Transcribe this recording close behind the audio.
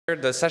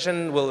The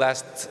session will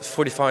last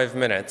 45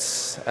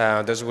 minutes.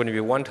 There's going to be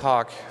one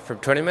talk for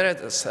 20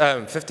 minutes,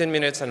 15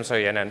 minutes, I'm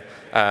sorry, and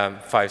then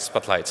 5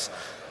 spotlights.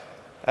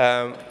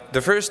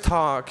 The first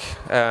talk,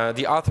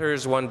 the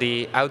authors won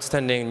the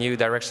Outstanding New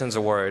Directions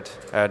Award.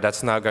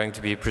 That's now going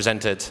to be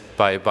presented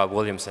by Bob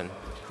Williamson,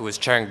 who is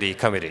chairing the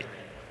committee.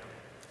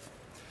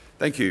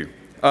 Thank you.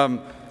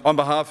 On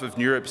behalf of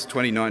NeurIPS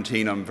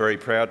 2019, I'm very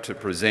proud to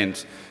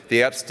present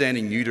the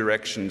Outstanding New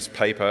Directions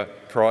Paper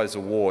Prize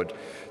Award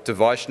to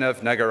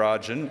Vaishnav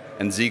Nagarajan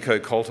and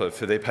Zico Coulter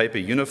for their paper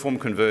Uniform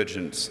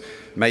Convergence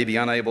May Be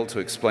Unable to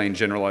Explain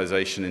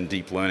Generalization in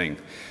Deep Learning.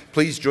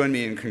 Please join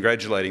me in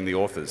congratulating the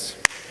authors.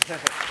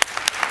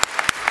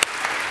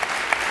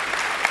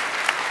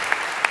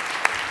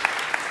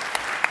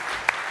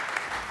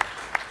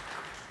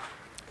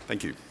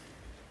 Thank you.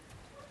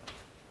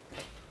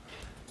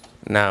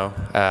 Now,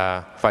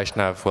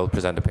 Vaishnav will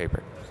present the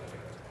paper.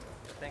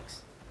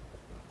 Thanks.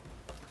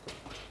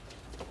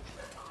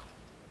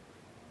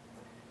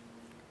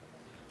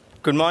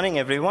 Good morning,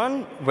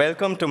 everyone.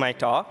 Welcome to my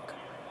talk.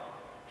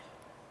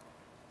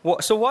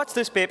 So what's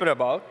this paper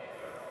about?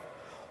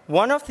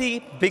 One of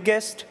the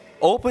biggest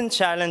open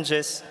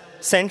challenges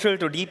central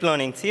to deep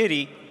learning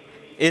theory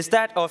is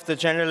that of the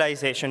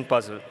generalization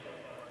puzzle.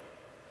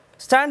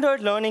 Standard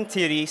learning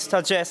theory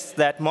suggests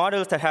that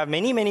models that have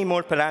many, many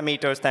more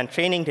parameters than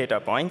training data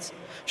points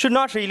should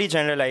not really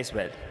generalize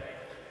well.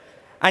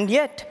 And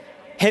yet,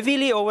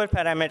 heavily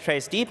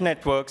over-parameterized deep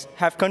networks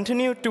have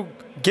continued to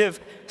give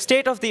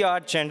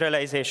state-of-the-art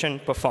generalization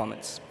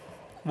performance.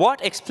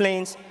 What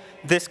explains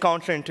this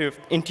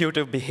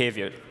counterintuitive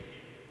behavior?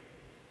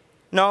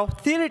 Now,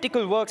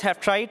 theoretical works have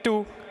tried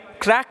to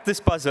crack this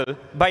puzzle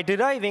by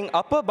deriving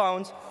upper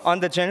bounds on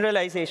the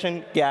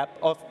generalization gap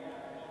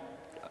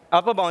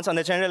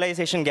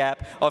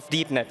of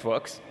deep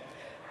networks.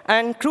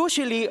 And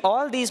crucially,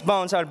 all these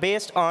bounds are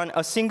based on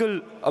a single,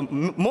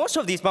 most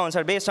of these bounds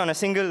are based on a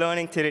single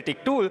learning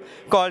theoretic tool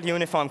called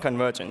uniform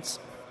convergence.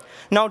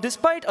 Now,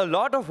 despite a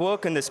lot of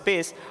work in this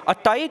space, a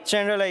tight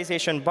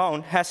generalization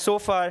bound has so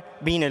far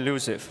been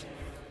elusive.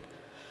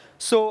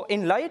 So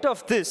in light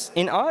of this,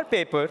 in our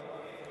paper,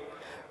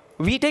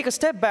 we take a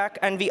step back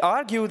and we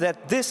argue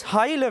that this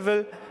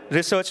high-level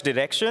research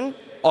direction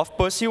of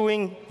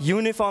pursuing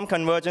uniform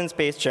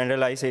convergence-based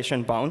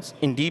generalization bounds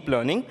in deep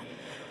learning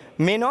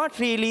may not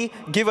really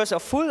give us a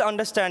full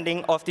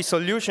understanding of the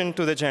solution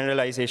to the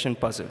generalization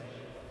puzzle.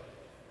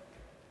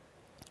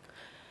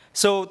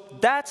 So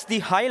that's the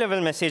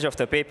high-level message of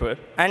the paper.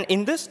 And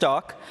in this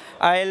talk,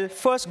 I'll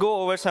first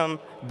go over some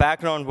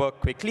background work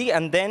quickly,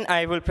 and then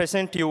I will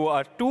present to you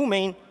our 2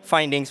 main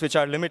findings, which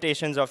are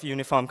limitations of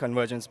uniform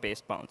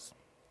convergence-based bounds.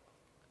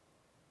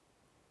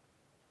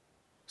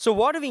 So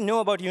what do we know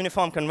about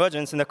uniform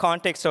convergence in the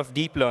context of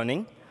deep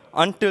learning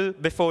until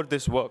before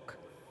this work?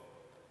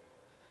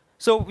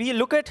 So we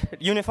look at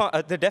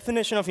the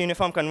definition of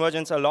uniform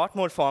convergence a lot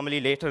more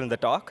formally later in the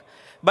talk.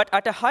 But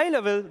at a high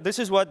level, this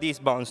is what these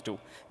bounds do.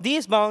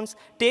 These bounds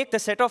take the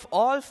set of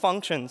all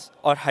functions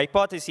or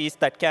hypotheses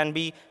that can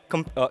be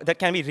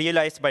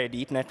realized by a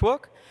deep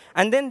network,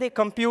 and then they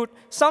compute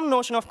some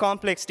notion of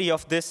complexity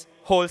of this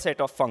whole set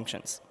of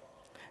functions.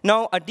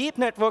 Now, a deep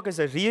network is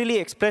a really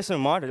expressive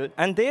model,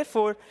 and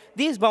therefore,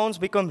 these bounds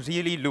become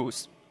really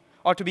loose.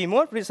 Or to be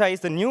more precise,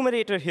 the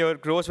numerator here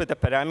grows with the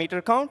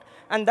parameter count,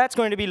 and that's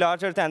going to be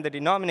larger than the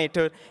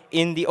denominator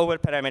in the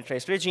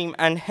over-parameterized regime,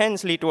 and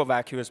hence lead to a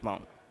vacuous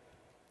bound.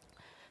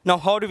 Now,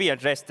 how do we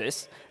address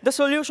this? The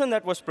solution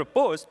that was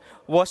proposed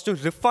was to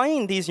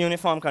refine these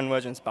uniform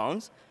convergence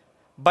bounds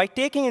by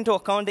taking into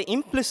account the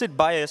implicit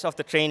bias of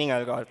the training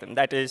algorithm,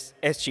 that is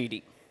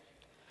SGD.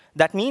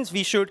 That means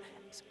we should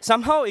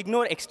somehow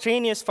ignore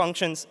extraneous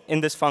functions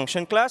in this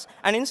function class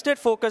and instead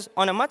focus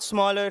on a much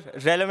smaller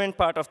relevant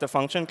part of the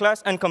function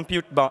class and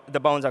compute the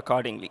bounds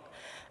accordingly.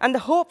 And the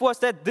hope was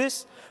that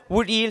this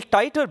would yield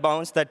tighter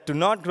bounds that do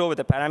not grow with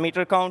the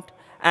parameter count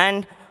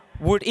and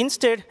would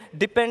instead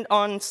depend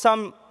on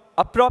some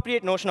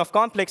appropriate notion of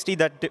complexity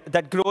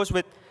that grows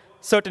with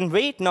certain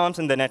weight norms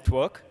in the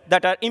network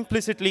that are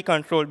implicitly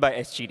controlled by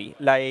SGD,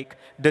 like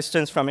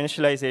distance from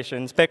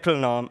initialization, spectral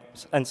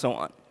norms, and so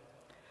on.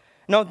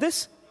 Now,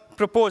 this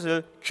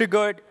proposal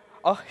triggered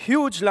a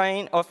huge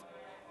line of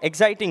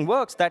exciting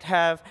works that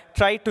have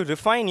tried to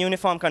refine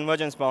uniform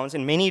convergence bounds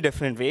in many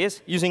different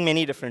ways using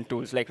many different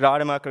tools, like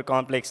Rademacher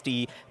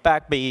complexity,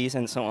 PAC-Bayes,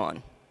 and so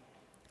on.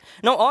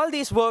 Now, all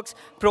these works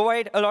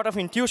provide a lot of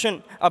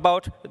intuition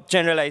about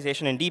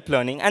generalization in deep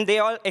learning, and they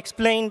all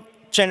explain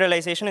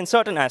generalization in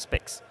certain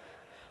aspects.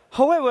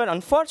 However,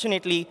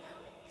 unfortunately,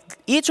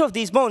 each of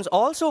these bounds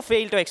also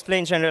fail to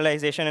explain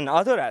generalization in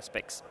other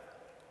aspects.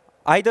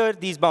 Either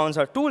these bounds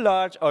are too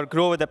large or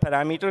grow with the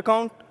parameter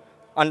count,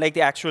 unlike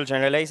the actual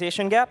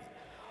generalization gap,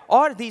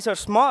 or these are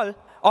small,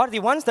 or the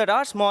ones that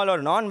are small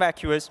or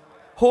non-vacuous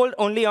hold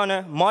only on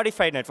a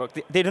modified network.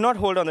 They do not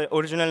hold on the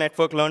original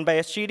network learned by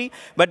SGD,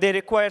 but they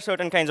require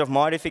certain kinds of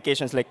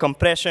modifications like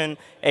compression,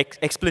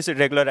 explicit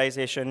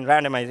regularization,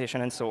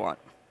 randomization, and so on.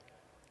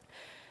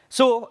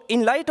 So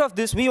in light of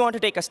this, we want to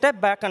take a step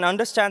back and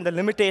understand the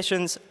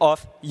limitations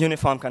of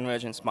uniform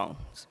convergence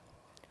bounds.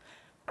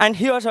 And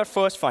here's our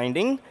first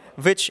finding,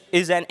 which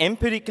is an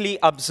empirically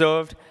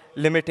observed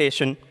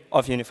limitation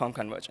of uniform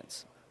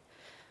convergence.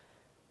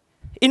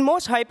 In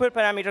most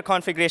hyperparameter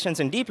configurations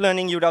in deep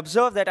learning, you'd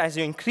observe that as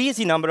you increase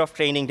the number of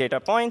training data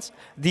points,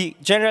 the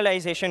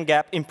generalization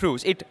gap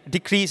improves. It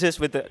decreases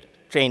with the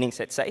training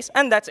set size,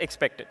 and that's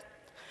expected.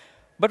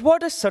 But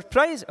what is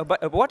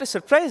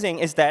surprising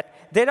is that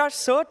there are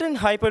certain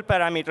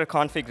hyperparameter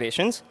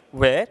configurations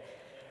where,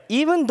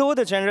 even though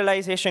the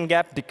generalization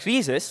gap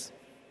decreases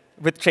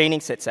with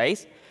training set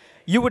size,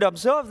 you would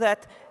observe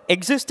that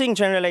existing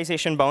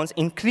generalization bounds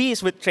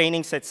increase with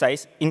training set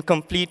size in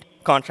complete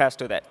contrast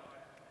to that.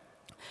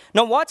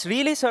 Now, what's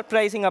really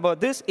surprising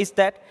about this is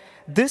that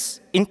this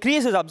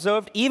increase is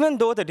observed even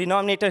though the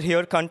denominator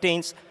here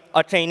contains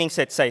a training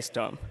set size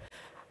term.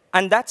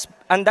 And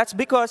that's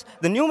because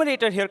the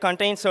numerator here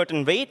contains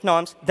certain weight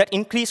norms that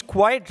increase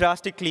quite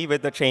drastically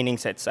with the training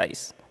set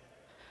size.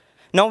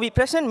 Now, we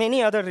present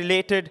many other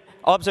related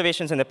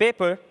observations in the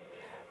paper,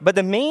 but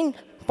the main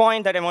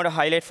point that I want to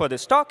highlight for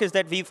this talk is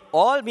that we've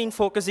all been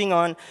focusing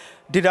on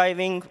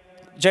deriving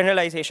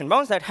generalization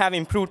bounds that have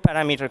improved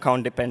parameter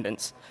count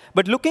dependence.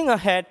 But looking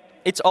ahead,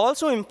 it's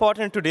also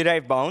important to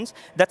derive bounds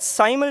that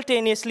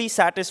simultaneously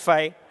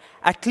satisfy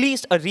at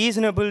least a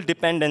reasonable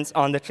dependence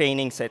on the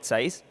training set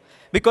size,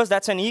 because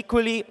that's an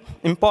equally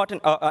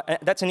important,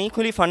 that's an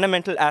equally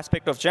fundamental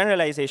aspect of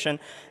generalization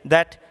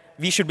that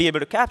we should be able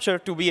to capture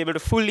to be able to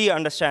fully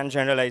understand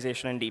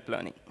generalization in deep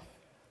learning.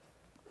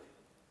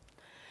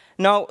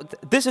 Now,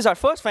 this is our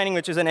first finding,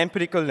 which is an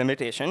empirical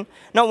limitation.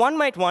 Now, one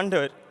might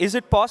wonder, is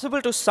it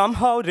possible to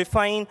somehow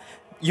refine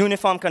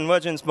uniform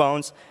convergence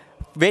bounds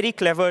very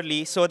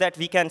cleverly so that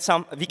we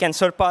can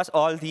surpass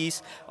all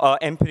these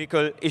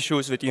empirical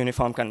issues with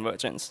uniform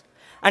convergence?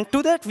 And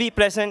to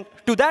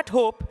that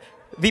hope,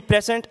 we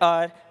present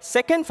our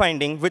second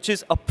finding, which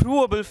is a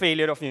provable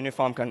failure of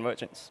uniform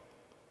convergence.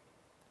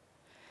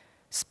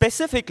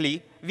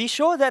 Specifically, we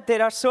show that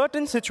there are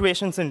certain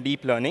situations in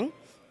deep learning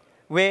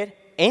where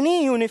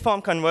any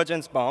uniform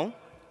convergence bound,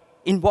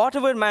 in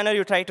whatever manner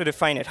you try to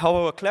define it,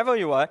 however clever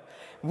you are,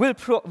 will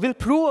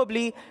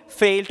provably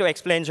fail to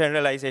explain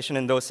generalization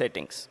in those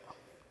settings.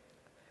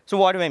 So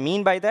what do I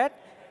mean by that?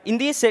 In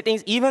these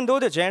settings, even though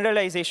the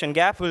generalization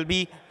gap will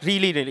be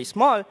really, really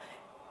small,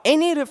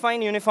 any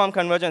refined uniform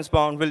convergence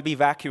bound will be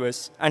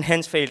vacuous and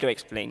hence fail to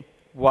explain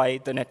why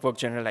the network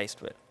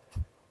generalized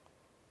well.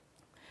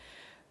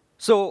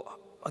 So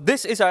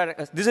this is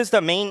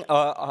the main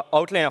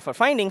outline of our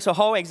findings. So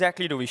how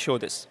exactly do we show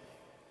this?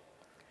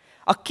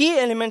 A key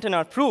element in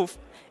our proof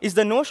is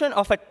the notion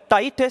of a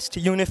tightest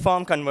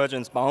uniform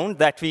convergence bound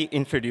that we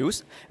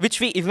introduce,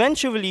 which we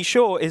eventually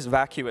show is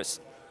vacuous.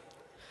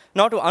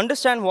 Now, to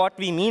understand what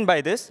we mean by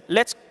this,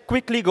 let's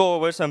quickly go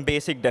over some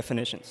basic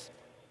definitions.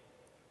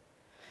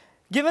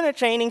 Given a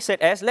training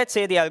set S, let's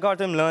say the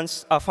algorithm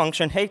learns a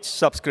function h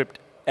subscript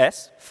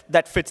s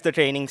that fits the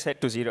training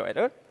set to 0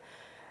 error.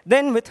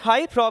 Then with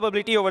high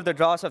probability over the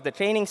draws of the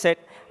training set,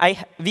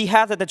 we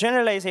have that the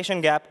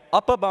generalization gap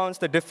upper bounds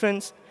the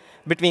difference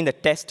between the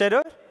test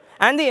error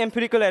and the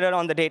empirical error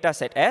on the data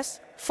set S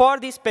for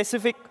the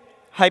specific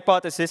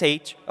hypothesis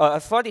H,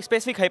 for the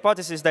specific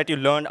hypothesis that you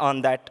learned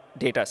on that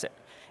data set.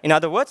 In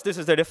other words, this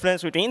is the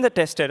difference between the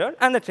test error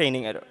and the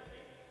training error.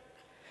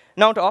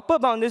 Now, to upper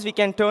bound this, we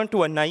can turn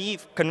to a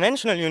naive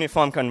conventional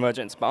uniform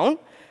convergence bound,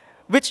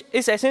 which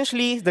is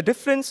essentially the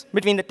difference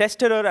between the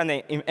test error and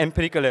the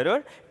empirical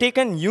error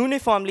taken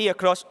uniformly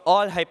across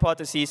all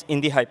hypotheses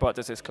in the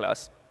hypothesis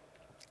class.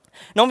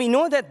 Now, we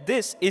know that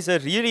this is a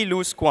really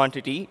loose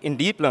quantity in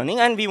deep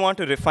learning, and we want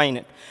to refine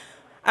it.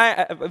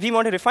 We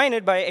want to refine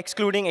it by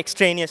excluding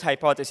extraneous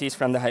hypotheses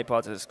from the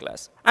hypothesis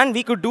class. And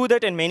we could do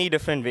that in many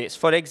different ways.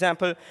 For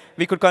example,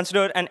 we could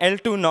consider an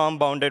L2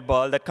 norm-bounded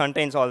ball that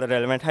contains all the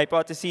relevant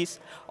hypotheses,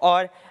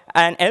 or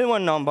an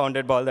L1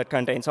 norm-bounded ball that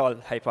contains all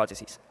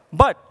hypotheses.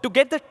 But to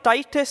get the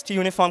tightest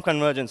uniform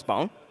convergence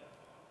bound,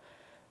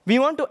 we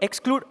want to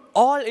exclude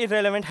all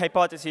irrelevant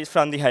hypotheses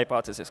from the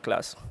hypothesis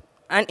class,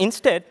 and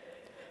instead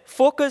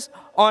focus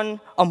on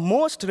a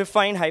most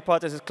refined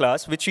hypothesis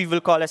class, which we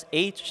will call as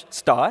H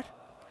star.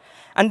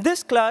 And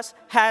this class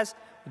has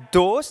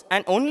those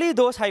and only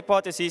those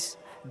hypotheses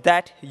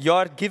that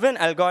your given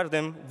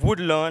algorithm would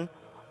learn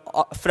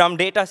from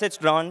data sets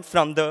drawn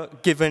from the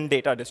given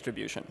data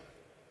distribution.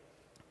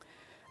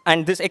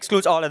 And this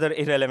excludes all other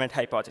irrelevant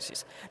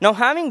hypotheses. Now,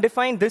 having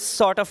defined this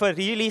sort of a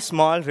really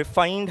small,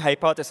 refined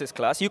hypothesis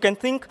class, you can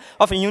think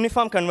of a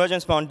uniform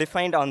convergence bound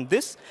defined on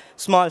this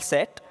small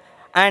set.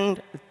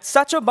 And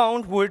such a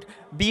bound would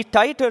be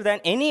tighter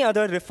than any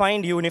other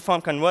refined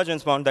uniform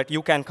convergence bound that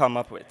you can come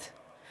up with.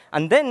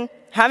 And then,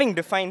 having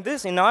defined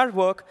this in our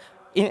work,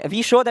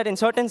 we show that in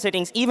certain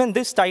settings, even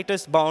this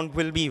tightest bound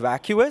will be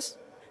vacuous.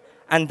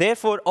 And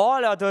therefore,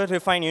 all other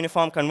refined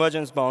uniform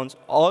convergence bounds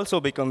also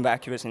become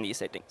vacuous in these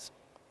settings.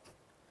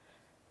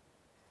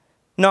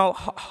 Now,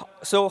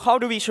 so how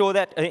do we show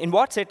that? In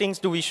what setting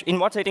do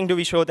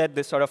we show that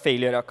this sort of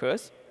failure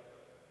occurs?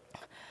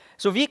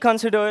 So we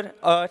consider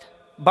a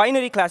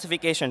binary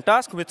classification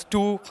task with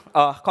two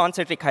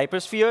concentric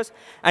hyperspheres,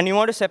 and you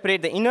want to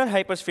separate the inner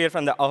hypersphere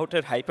from the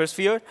outer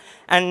hypersphere.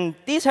 And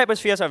these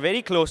hyperspheres are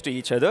very close to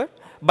each other,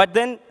 but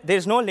then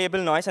there's no label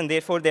noise, and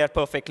therefore they are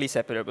perfectly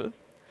separable.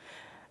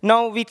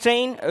 Now we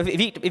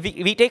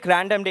take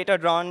random data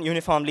drawn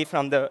uniformly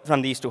from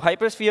these two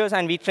hyperspheres,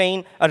 and we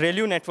train a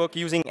ReLU network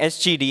using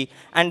SGD,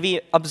 and we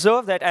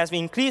observe that as we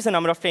increase the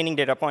number of training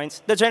data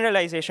points, the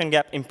generalization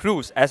gap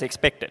improves as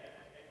expected.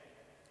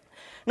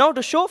 Now,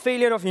 to show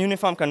failure of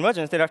uniform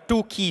convergence, there are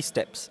two key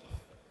steps.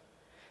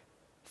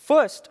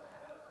 First,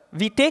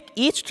 we take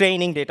each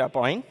training data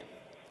point,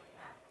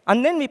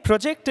 and then we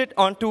project it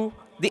onto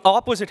the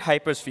opposite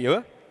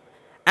hypersphere,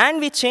 and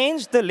we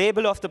change the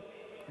label of the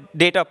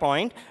data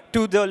point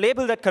to the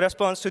label that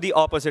corresponds to the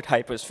opposite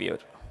hypersphere.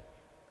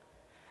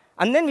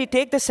 And then we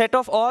take the set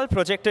of all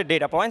projected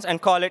data points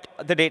and call it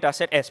the data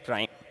set S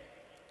prime.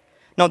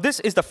 Now, this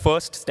is the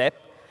first step.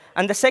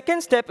 And the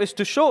second step is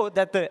to show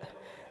that the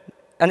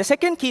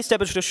second key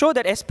step is to show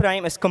that S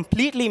prime is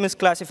completely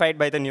misclassified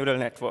by the neural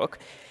network,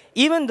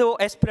 even though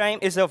S prime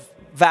is a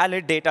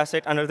valid data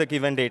set under the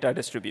given data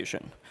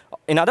distribution.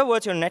 In other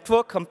words, your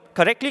network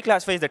correctly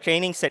classifies the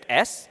training set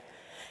S.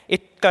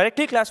 It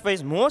correctly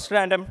classifies most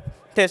random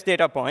test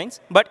data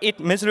points, but it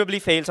miserably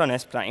fails on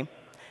S prime.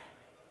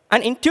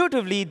 And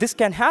intuitively, this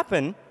can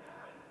happen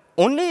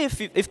only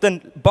if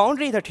the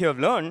boundary that you have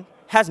learned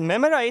has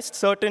memorized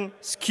certain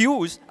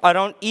skews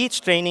around each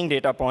training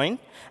data point.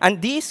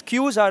 And these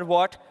skews are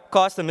what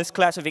cause the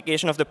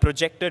misclassification of the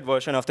projected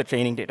version of the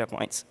training data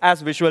points,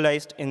 as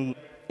visualized in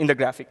the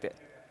graphic there.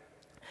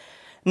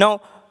 Now,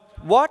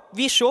 what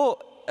we show,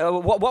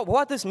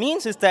 what this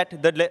means is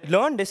that the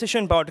learned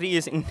decision boundary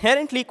is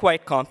inherently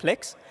quite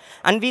complex.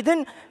 And we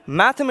then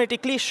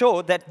mathematically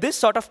show that this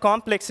sort of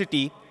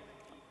complexity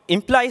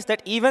implies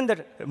that even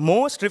the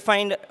most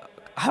refined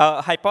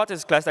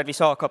hypothesis class that we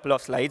saw a couple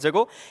of slides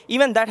ago,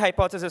 even that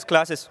hypothesis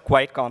class is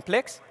quite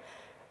complex,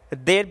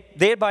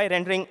 thereby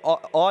rendering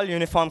all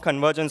uniform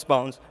convergence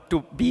bounds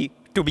to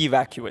be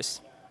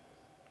vacuous.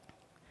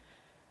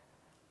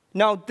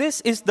 Now,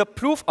 this is the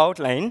proof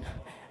outline.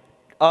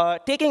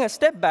 Taking a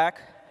step back,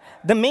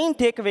 the main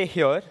takeaway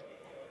here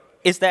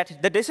is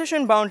that the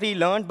decision boundary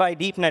learned by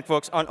deep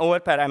networks on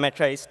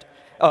overparameterized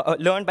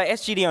learned by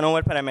SGD on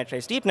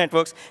overparameterized deep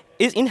networks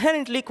is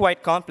inherently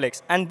quite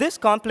complex. And this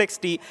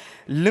complexity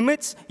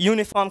limits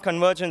uniform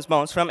convergence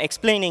bounds from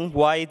explaining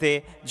why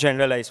they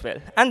generalize well.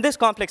 And this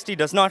complexity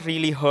does not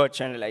really hurt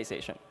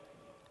generalization.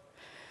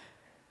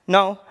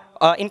 Now,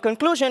 in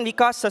conclusion, we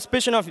cast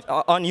suspicion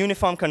on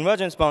uniform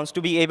convergence bounds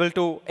to be able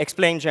to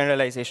explain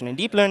generalization in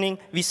deep learning.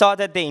 We saw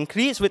that they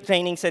increase with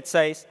training set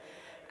size.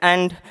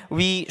 And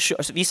we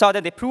saw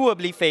that they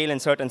provably fail in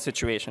certain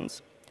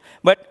situations.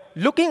 But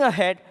looking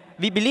ahead,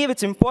 we believe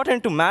it's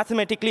important to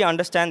mathematically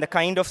understand the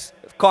kind of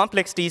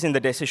complexities in the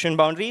decision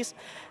boundaries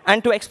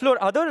and to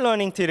explore other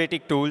learning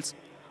theoretic tools.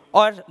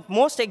 Or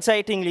most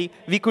excitingly,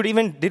 we could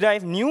even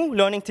derive new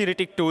learning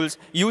theoretic tools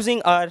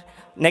using our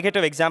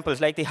negative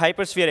examples, like the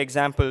hypersphere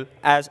example,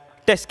 as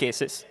test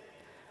cases.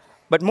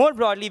 But more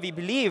broadly, we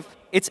believe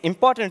it's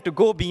important to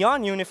go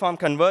beyond uniform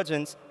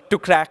convergence to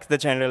crack the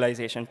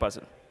generalization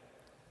puzzle.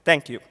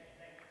 Thank you.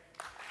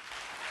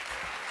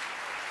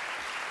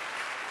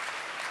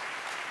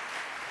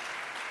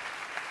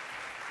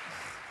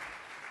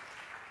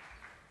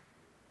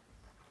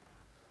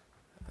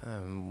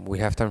 We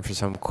have time for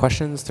some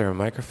questions. There are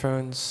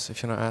microphones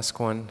if you want to ask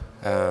one.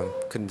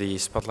 Could the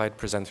spotlight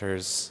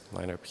presenters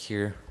line up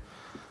here?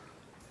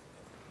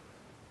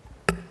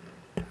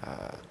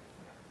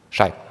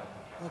 Shai.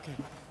 Okay.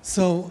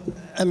 So,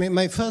 I mean,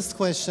 my first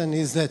question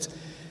is that,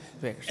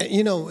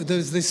 you know,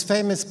 there's this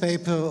famous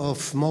paper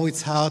of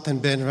Moritz Hart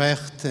and Ben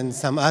Recht and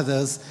some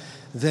others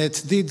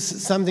that did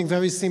something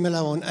very similar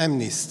on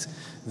MNIST.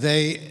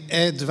 They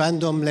add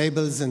random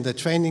labels in the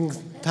training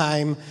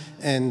time,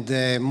 and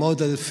the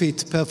model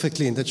fit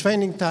perfectly in the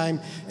training time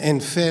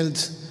and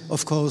failed,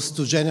 of course,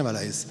 to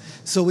generalize.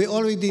 So we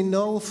already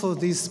know for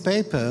this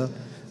paper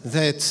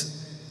that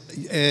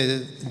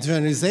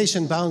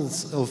generalization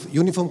bounds of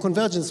uniform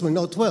convergence will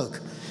not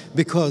work,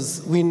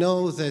 because we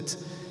know that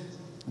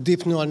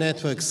deep neural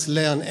networks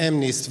learn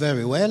MNIST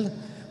very well.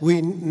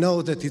 We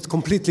know that it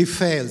completely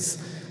fails.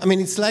 I mean,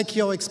 it's like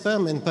your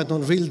experiment, but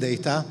on real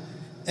data.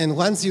 And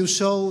once you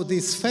show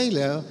this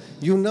failure,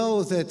 you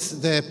know that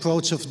the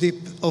approach of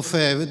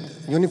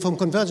uniform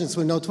convergence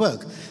will not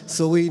work.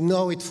 So we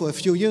know it for a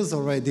few years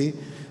already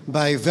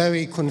by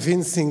very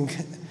convincing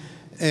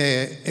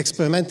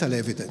experimental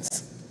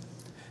evidence.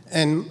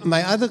 And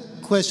my other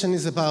question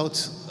is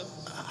about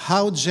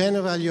how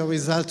general your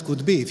result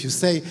could be. If you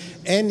say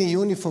any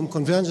uniform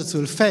convergence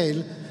will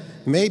fail,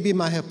 maybe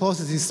my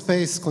hypothesis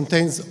space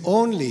contains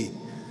only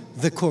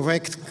the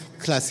correct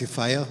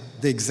classifier,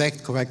 the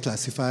exact correct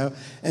classifier,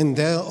 and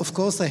there, of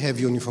course, I have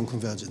uniform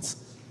convergence.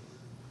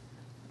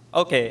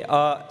 OK,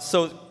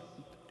 so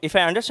if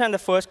I understand the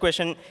first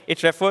question,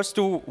 it refers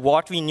to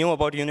what we knew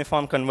about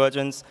uniform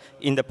convergence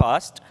in the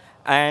past.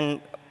 And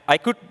I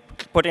could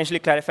potentially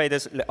clarify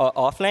this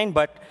offline,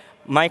 but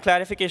my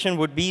clarification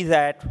would be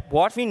that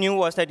what we knew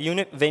was that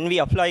when we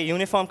apply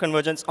uniform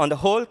convergence on the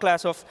whole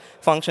class of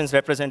functions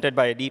represented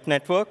by a deep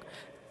network,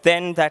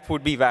 then that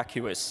would be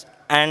vacuous.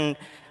 And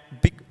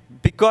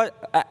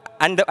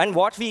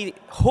what we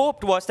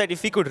hoped was that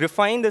if we could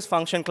refine this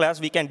function class,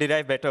 we can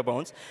derive better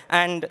bounds.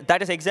 And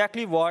that is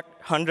exactly what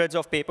hundreds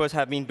of papers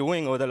have been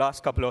doing over the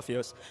last couple of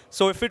years.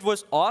 So if it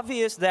was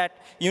obvious that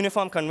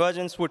uniform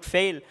convergence would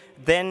fail,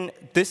 then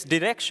this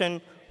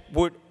direction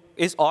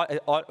is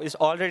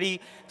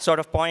already sort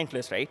of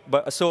pointless, right?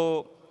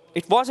 So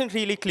it wasn't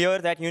really clear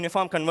that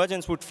uniform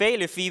convergence would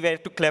fail if we were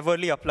to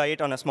cleverly apply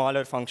it on a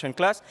smaller function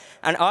class.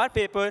 And our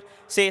paper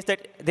says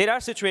that there are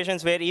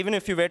situations where even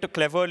if you were to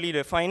cleverly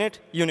refine it,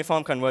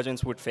 uniform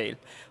convergence would fail.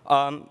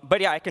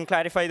 But yeah, I can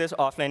clarify this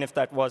offline if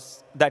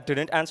that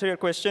didn't answer your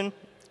question.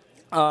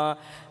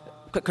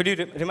 Could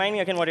you remind me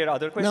again what your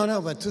other question?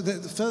 No, but to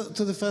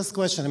the first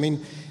question, I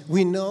mean,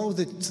 we know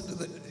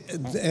that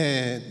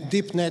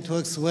deep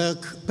networks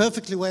work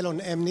perfectly well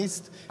on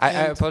MNIST. I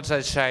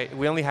apologize, Shai.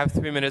 We only have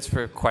 3 minutes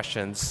for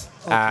questions.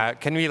 Okay.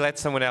 Can we let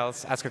someone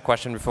else ask a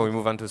question before we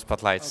move on to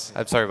spotlights?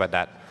 Okay. I'm sorry about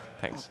that.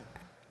 Thanks.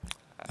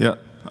 Yeah.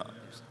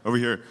 Over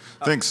here.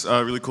 Thanks.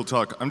 Really cool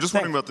talk. I'm just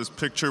wondering about this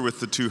picture with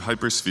the two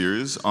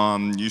hyperspheres.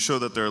 You show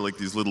that there are like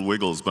these little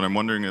wiggles, but I'm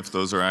wondering if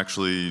those are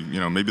actually,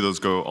 maybe those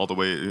go all the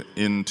way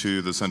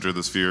into the center of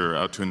the sphere or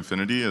out to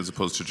infinity as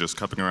opposed to just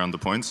cupping around the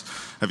points.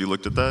 Have you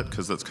looked at that?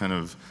 Because that's kind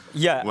of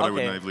what I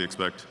would naively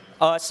expect.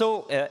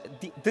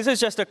 This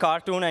is just a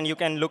cartoon, and you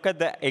can look at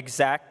the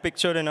exact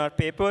picture in our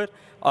paper.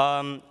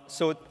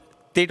 So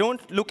they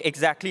don't look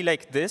exactly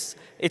like this.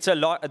 It's a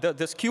lot.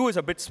 The skew is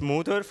a bit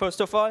smoother,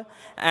 first of all,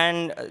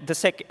 and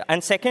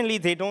secondly,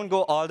 they don't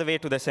go all the way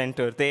to the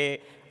center.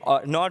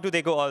 Nor do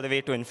they go all the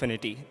way to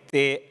infinity.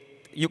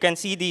 You can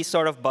see these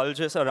sort of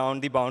bulges around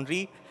the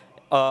boundary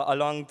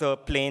along the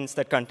planes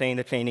that contain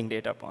the training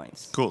data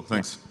points. Cool.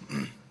 Thanks.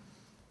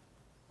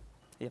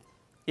 Yep.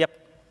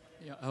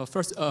 Yeah,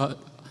 first,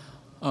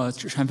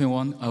 Champion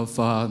 1 of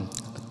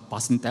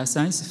Boston Data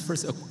Science.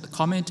 First, a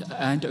comment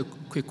and a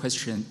quick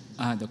question.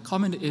 The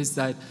comment is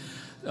that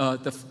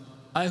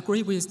I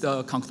agree with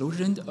the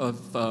conclusion of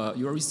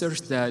your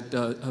research that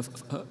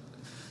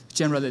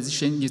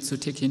generalization needs to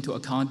take into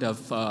account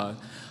of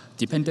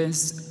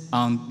dependence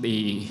on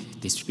the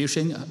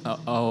distribution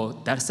or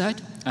data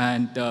set.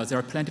 And there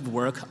are plenty of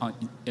work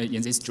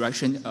in this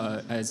direction,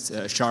 as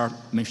Shar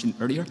mentioned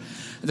earlier.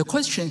 The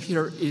question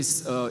here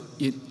is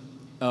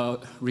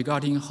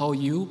regarding how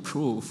you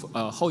prove,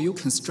 how you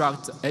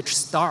construct H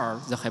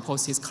star, the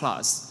hypothesis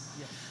class.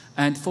 Yeah.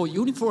 And for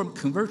uniform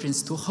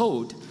convergence to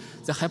hold,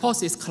 the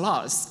hypothesis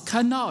class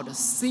cannot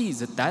see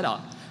the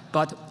data.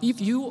 But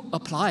if you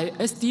apply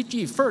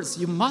SDG first,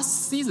 you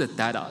must see the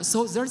data.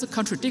 So there's a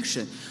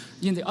contradiction.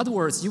 In other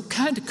words, you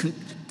can't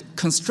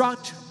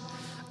construct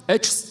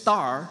H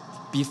star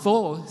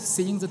before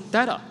seeing the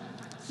data.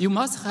 You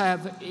must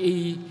have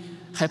a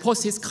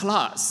hypothesis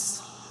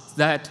class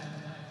that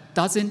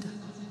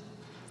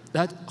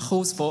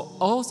holds for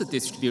all the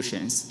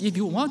distributions. If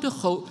you want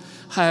to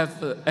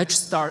have H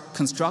star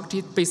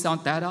constructed based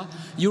on data,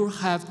 you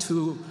have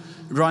to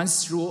run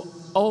through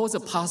all the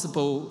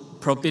possible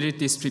probability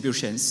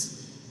distributions.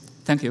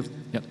 Thank you.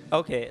 Yep.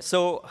 OK,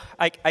 so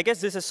I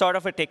guess this is sort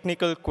of a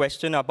technical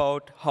question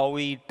about how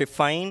we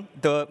define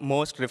the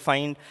most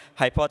refined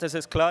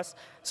hypothesis class.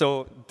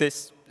 So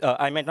this,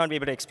 I might not be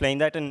able to explain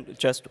that in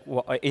just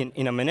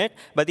in a minute.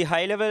 But the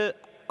high-level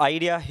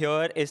idea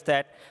here is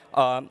that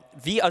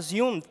we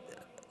assume,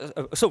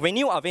 so when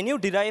you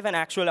derive an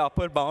actual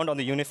upper bound on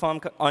the uniform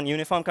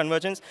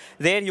convergence,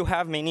 there you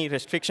have many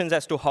restrictions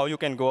as to how you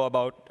can go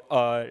about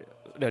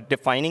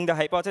defining the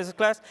hypothesis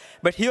class.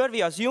 But here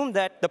we assume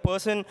that the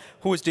person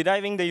who is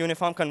deriving the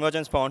uniform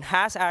convergence bound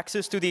has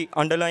access to the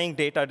underlying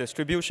data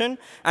distribution,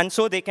 and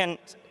so they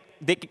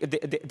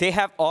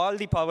have all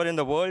the power in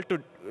the world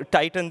to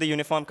tighten the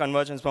uniform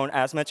convergence bound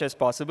as much as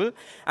possible.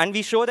 And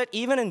we show that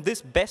even in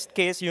this best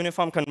case,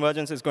 uniform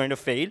convergence is going to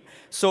fail.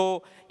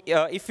 So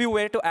if you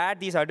were to add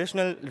these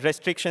additional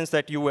restrictions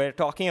that you were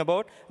talking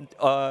about,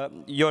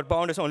 your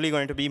bound is only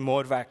going to be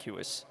more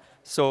vacuous.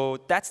 So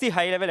that's the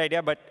high-level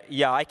idea. But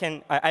yeah,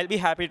 I'll be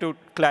happy to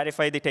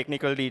clarify the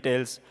technical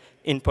details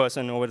in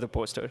person over the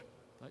poster.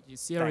 But in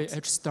theory,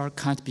 H star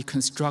can't be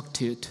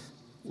constructed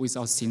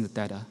without seeing the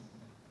data.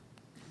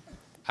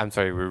 I'm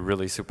sorry, we're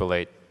really super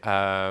late.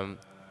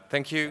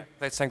 Thank you.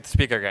 Let's thank the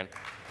speaker again.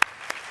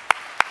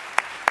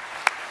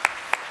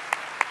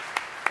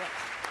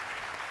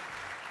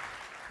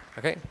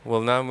 OK,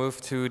 we'll now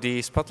move to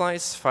the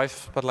spotlights, 5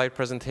 spotlight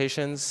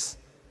presentations.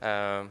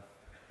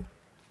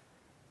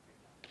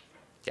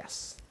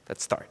 Yes,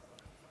 let's start.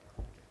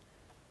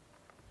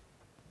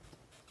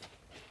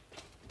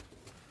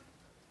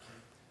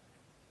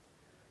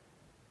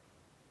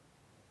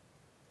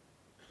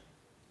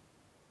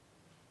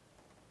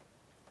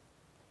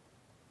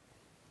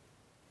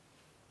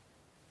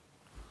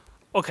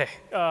 OK,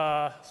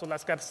 so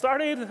let's get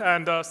started.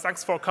 And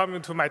thanks for coming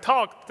to my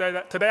talk.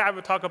 Today I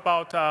will talk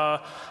about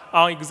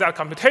on-exact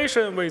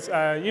computation with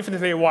an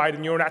infinitely wide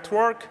neural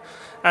network.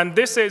 And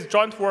this is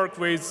joint work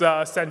with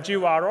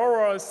Sanjeev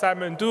Arora,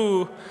 Simon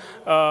Du,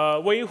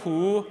 Wei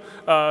Hu,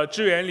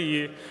 Zhiyuan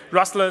Li,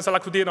 Ruslan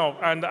Salakudinov,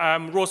 and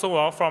I'm Ruosong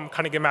Wang from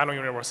Carnegie Mellon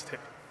University.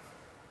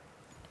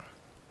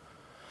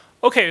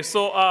 OK,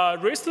 so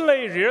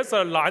recently there's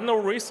a line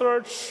of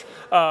research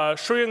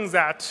showing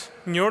that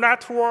neural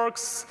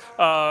networks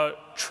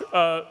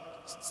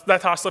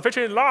that are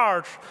sufficiently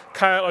large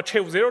can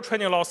achieve zero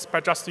training loss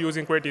by just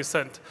using gradient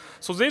descent.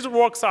 So these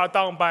works are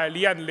done by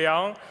Li and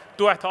Liang,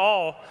 Du et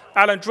al.,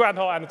 Alan Zhu et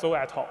al., and Zhou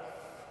et al.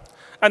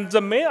 And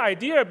the main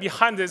idea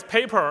behind this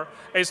paper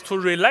is to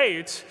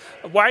relate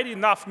wide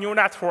enough neural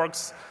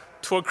networks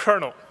to a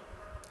kernel.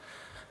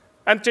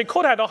 And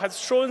Jacob et al. Has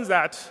shown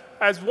that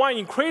as one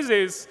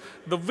increases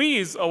the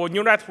width of a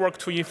neural network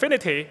to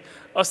infinity,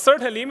 a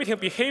certain limiting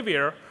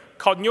behavior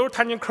called neural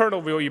tangent kernel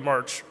will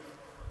emerge.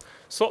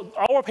 So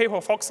our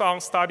paper focuses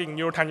on studying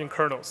neural tangent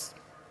kernels.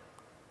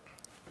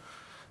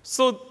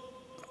 So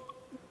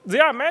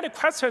there are many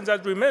questions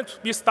that remain to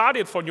be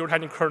studied for neural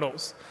tangent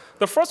kernels.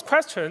 The first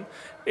question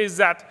is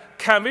that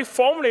can we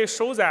formally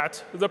show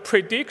that the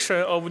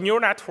prediction of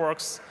neural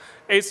networks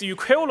is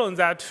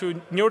equivalent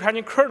to neural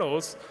tangent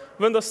kernels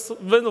when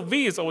the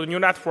width of the neural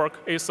network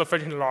is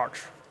sufficiently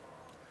large?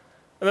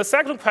 And the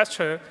second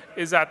question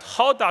is that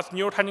how does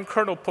neural tangent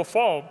kernel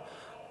perform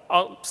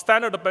on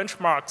standard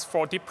benchmarks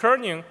for deep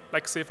learning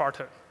like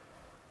CFR10?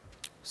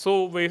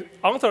 So we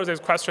answer these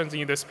questions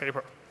in this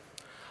paper.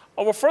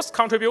 Our first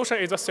contribution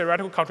is a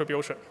theoretical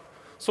contribution.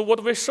 So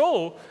what we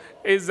show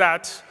is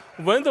that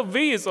when the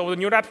width of the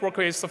neural network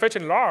is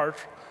sufficiently large,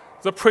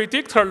 the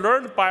predictor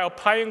learned by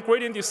applying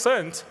gradient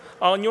descent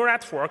on a neural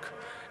network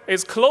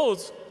is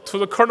close to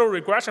the kernel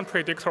regression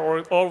predictor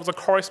or the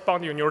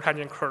corresponding neural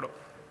tangent kernel.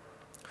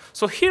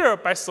 So here,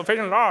 by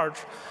sufficiently large,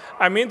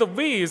 I mean the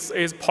width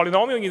is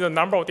polynomial in the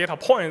number of data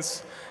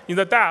points, in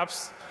the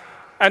depth,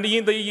 and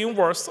in the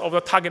inverse of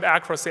the target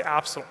accuracy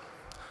epsilon.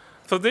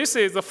 So this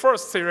is the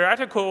first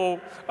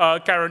theoretical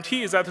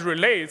guarantee that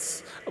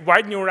relates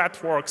wide neural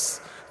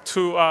networks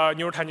to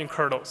neural tangent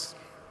kernels.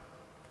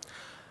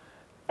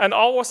 And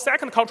our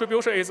second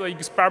contribution is an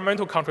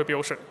experimental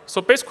contribution.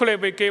 So basically,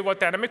 we gave a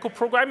dynamical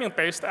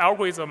programming-based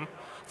algorithm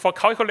for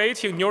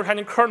calculating neural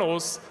tangent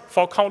kernels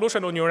for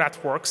convolutional neural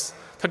networks,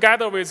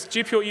 together with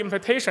GPU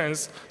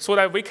implementations, so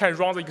that we can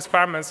run the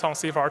experiments on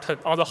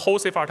CFR10, on the whole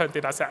CFR10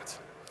 dataset.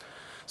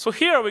 So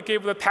here, we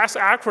give the test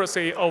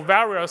accuracy of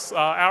various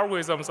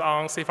algorithms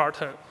on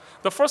CFR10.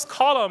 The first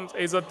column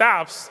is the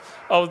depth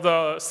of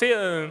the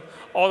CNN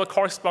or the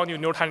corresponding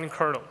neural tangent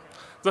kernel.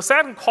 The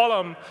second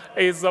column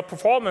is the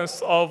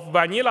performance of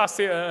vanilla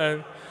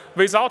CNN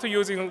without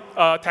using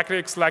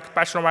techniques like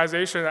batch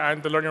normalization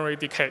and learning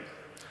rate decay.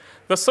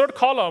 The third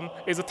column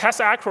is the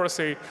test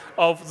accuracy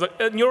of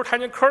the neural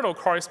tangent kernel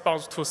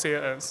corresponds to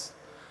CNNs.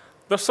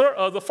 The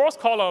fourth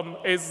column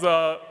is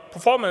the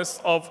performance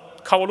of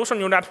convolutional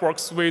neural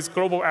networks with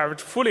global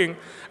average pooling.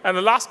 And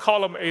the last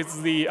column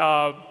is the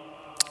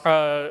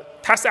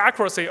test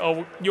accuracy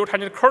of neural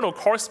tangent kernel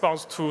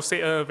corresponds to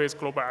CNN with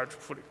global average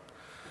pooling.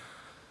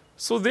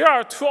 So there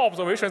are two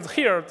observations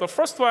here. The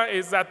first one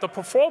is that the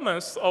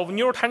performance of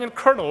neural tangent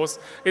kernels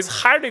is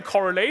highly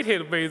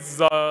correlated with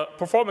the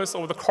performance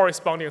of the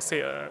corresponding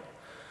CNN.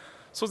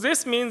 So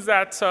this means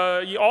that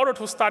in order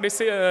to study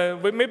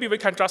CNN, maybe we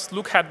can just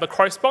look at the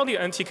corresponding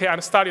NTK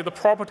and study the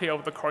property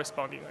of the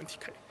corresponding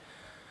NTK.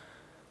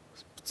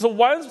 So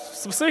one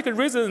specific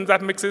reason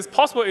that makes this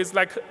possible is,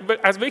 like,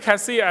 as we can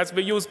see, as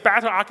we use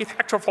better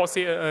architecture for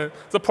CNN,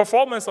 the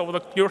performance of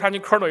the neural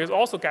tangent kernel is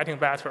also getting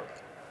better.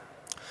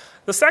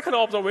 The second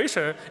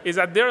observation is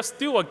that there is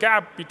still a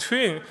gap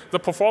between the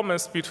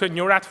performance between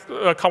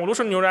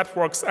convolutional neural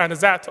networks and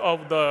that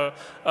of the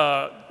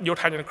neural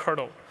tangent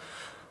kernel.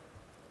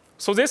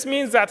 So this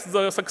means that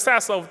the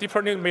success of deep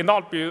learning may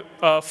not be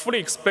fully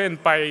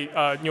explained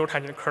by neural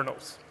tangent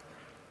kernels.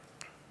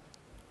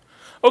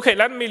 OK,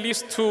 let me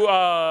list two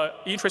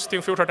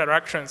interesting future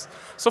directions.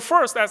 So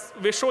first, as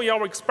we show in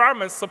our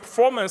experiments, the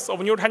performance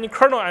of neural tangent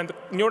kernel and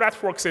neural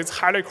networks is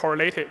highly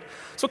correlated.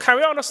 So can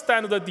we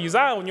understand the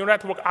design of neural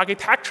network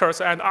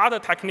architectures and other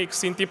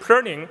techniques in deep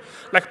learning,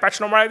 like batch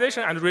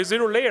normalization and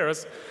residual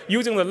layers,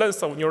 using the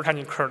length of neural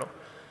tangent kernel?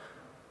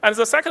 And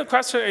the second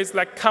question is,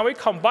 like, can we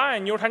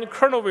combine neural tangent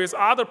kernel with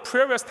other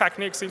previous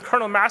techniques in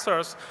kernel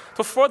methods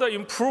to further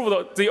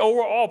improve the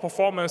overall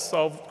performance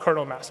of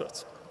kernel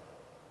methods?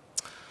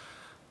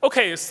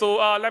 OK, so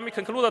let me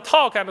conclude the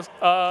talk. And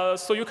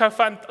so you can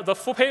find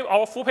the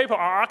our full paper on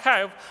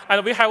archive.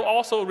 And we have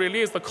also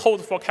released the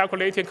code for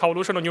calculating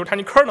convolutional neural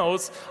tangent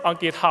kernels on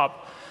GitHub.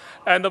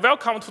 And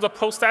welcome to the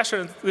post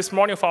session this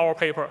morning for our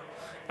paper.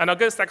 And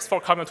again, thanks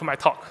for coming to my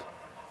talk.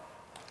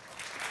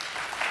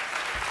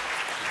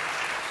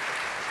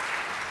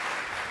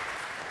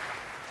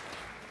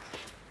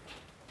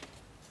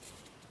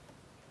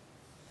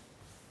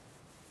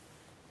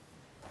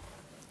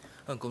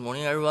 Good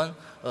morning, everyone.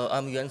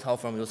 I'm Yuan Cao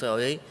from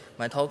UCLA.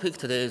 My topic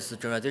today is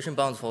generalization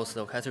bounds for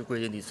stochastic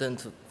gradient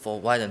descent for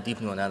wide and deep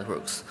neural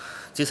networks.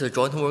 This is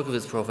joint work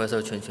with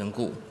Professor Quanqian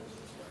Gu.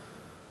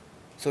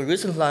 So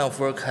recent line of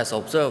work has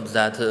observed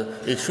that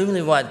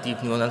extremely wide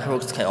deep neural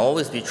networks can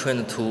always be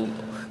trained to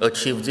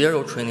achieve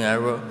zero training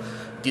error,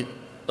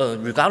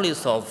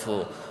 regardless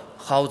of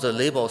how the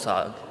labels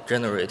are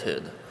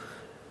generated.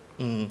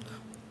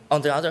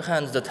 On the other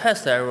hand, the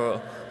test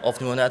error of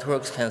neural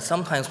networks can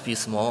sometimes be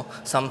small,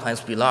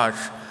 sometimes be large,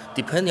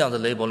 depending on the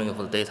labeling of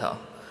the data.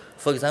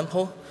 For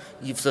example,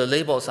 if the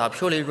labels are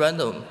purely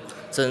random,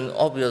 then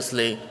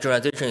obviously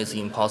generalization is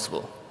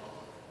impossible.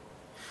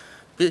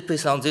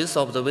 Based on this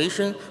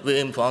observation, we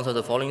aim to answer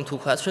the following two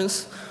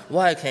questions.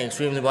 Why can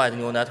extremely wide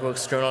neural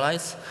networks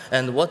generalize?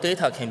 And what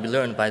data can be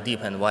learned by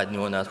deep and wide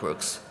neural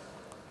networks?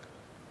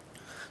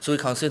 So we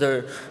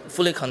consider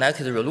fully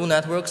connected ReLU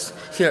networks.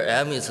 Here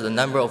M is the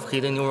number of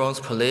hidden neurons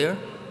per layer.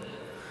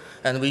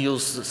 And we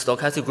use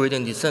stochastic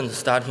gradient descent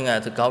starting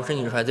at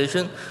Gaussian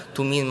initialization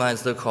to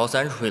minimize the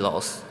cross-entropy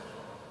loss.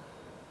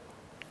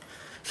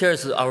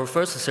 Here's our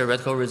first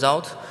theoretical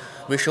result.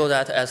 We show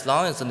that as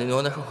long as the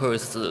neural network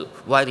is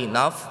wide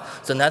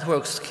enough, the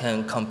networks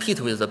can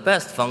compete with the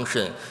best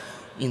function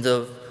in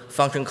the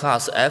function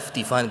class f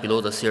defined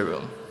below the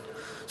theorem.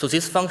 So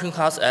this function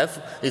class f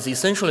is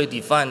essentially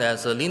defined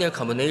as a linear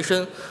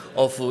combination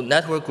of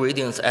network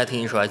gradients at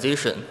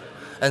initialization.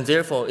 And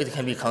therefore, it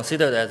can be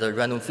considered as a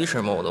random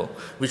feature model,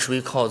 which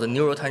we call the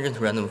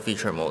neurotangent random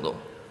feature model.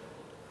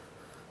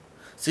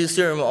 This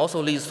theorem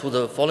also leads to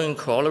the following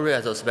corollary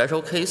as a special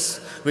case,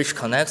 which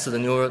connects the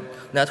neural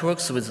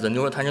networks with the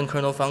neurotangent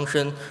kernel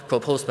function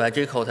proposed by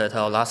Jacob et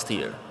al. Last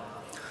year.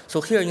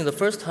 So here in the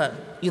first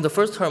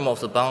term of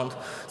the bound,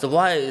 the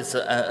y is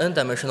an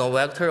n-dimensional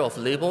vector of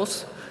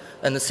labels,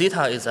 and the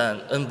theta is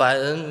an n by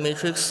n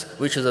matrix,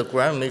 which is a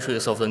gram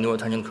matrix of the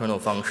neurotangent kernel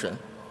function.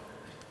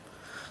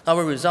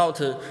 Our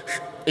result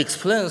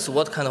explains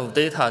what kind of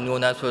data neural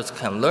networks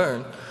can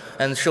learn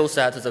and shows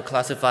that the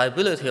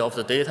classifiability of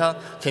the data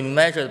can be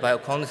measured by a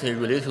quantity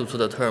related to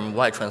the term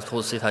y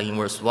transpose theta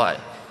inverse y.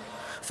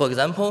 For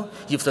example,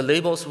 if the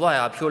labels y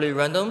are purely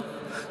random,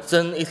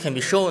 then it can be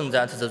shown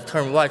that the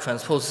term y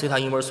transpose theta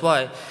inverse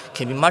y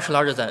can be much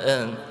larger than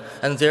n,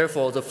 and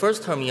therefore the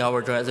first term in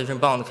our generalization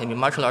bound can be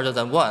much larger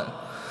than 1.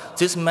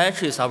 This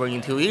matches our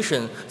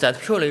intuition that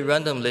purely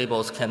random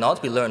labels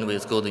cannot be learned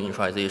with good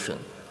initialization.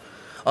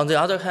 On the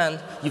other hand,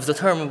 if the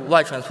term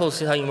y transpose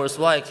theta inverse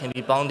y can be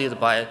bounded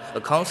by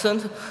a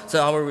constant,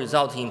 then our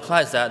result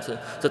implies that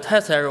the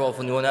test error of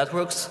neural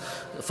networks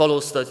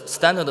follows the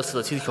standard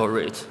statistical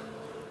rate.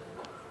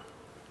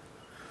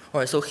 All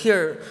right, so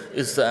here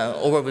is an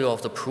overview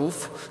of the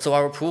proof. So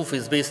our proof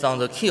is based on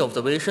the key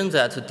observation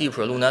that deep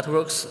ReLU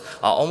networks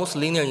are almost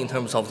linear in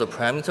terms of the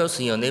parameters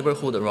in a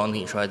neighborhood around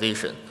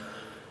initialization.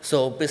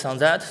 So based on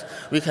that,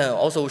 we can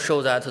also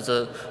show that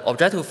the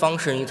objective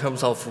function in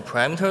terms of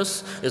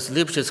parameters is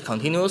Lipschitz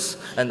continuous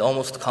and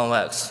almost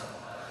convex.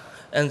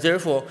 And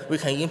therefore, we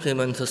can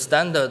implement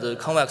standard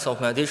convex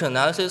optimization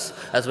analysis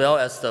as well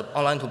as the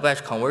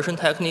online-to-batch conversion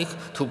technique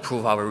to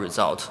prove our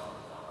result.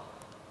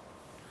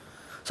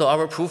 So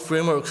our proof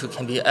framework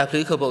can be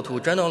applicable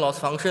to general loss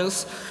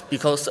functions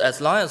because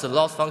as long as the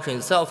loss function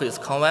itself is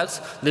convex,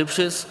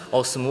 Lipschitz,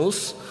 or smooth,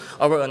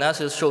 our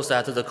analysis shows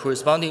that the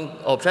corresponding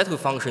objective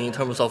function in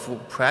terms of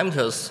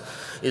parameters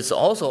is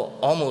also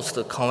almost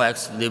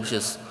convex,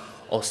 Lipschitz,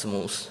 or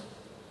smooth.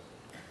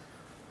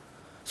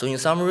 So in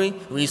summary,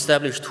 we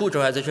established two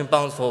generalization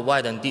bounds for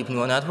wide and deep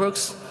neural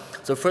networks.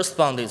 The first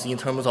bound is in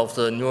terms of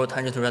the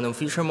neurotangent random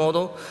feature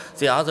model.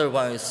 The other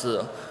one is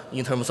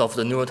in terms of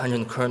the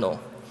neurotangent kernel.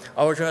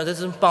 Our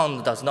generalization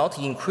bound does not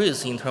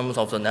increase in terms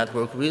of the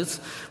network width,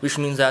 which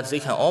means that they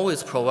can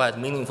always provide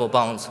meaningful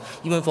bounds,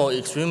 even for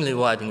extremely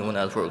wide neural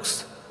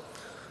networks.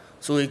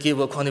 So we give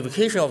a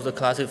quantification of the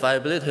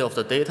classifiability of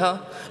the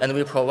data, and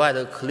we provide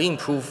a clean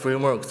proof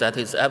framework that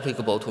is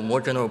applicable to more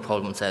general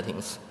problem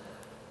settings.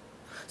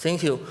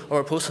 Thank you.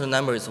 Our poster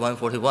number is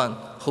 141.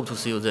 Hope to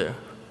see you there.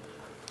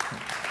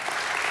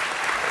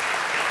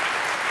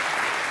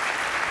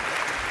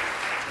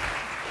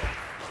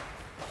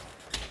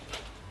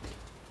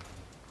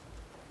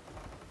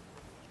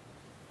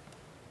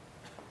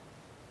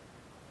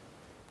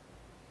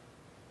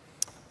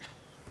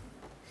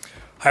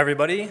 Hi,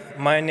 everybody.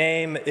 My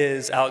name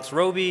is Alex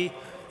Roby,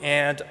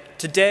 and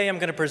today I'm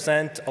going to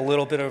present a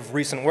little bit of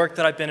recent work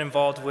that I've been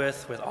involved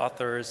with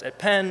authors at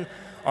Penn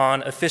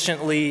on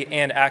efficiently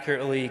and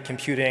accurately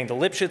computing the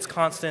Lipschitz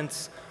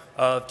constants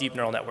of deep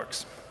neural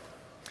networks.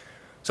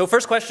 So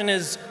first question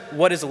is,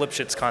 what is a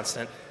Lipschitz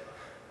constant?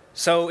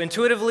 So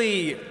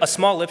intuitively, a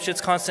small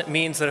Lipschitz constant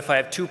means that if I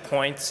have 2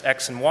 points,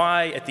 x and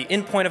y, at the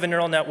in point of a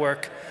neural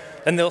network,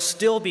 then they'll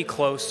still be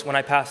close when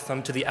I pass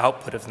them to the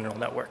output of the neural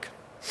network.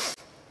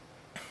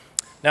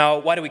 Now,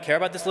 why do we care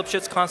about this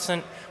Lipschitz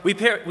constant? We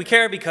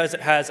care because it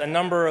has a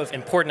number of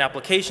important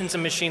applications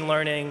in machine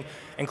learning,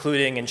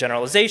 including in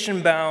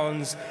generalization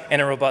bounds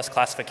and in robust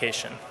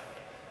classification.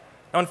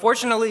 Now,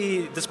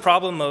 unfortunately, this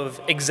problem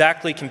of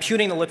exactly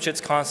computing the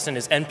Lipschitz constant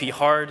is NP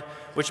hard,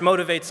 which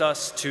motivates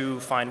us to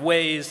find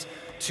ways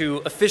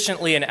to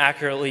efficiently and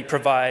accurately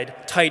provide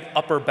tight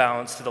upper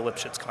bounds to the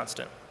Lipschitz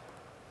constant.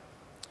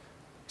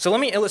 So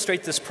let me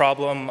illustrate this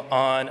problem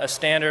on a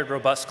standard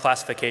robust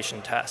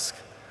classification task.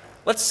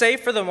 Let's say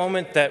for the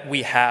moment that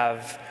we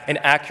have an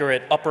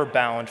accurate upper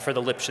bound for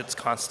the Lipschitz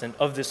constant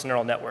of this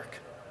neural network.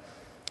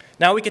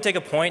 Now we could take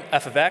a point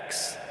f of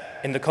x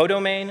in the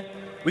codomain.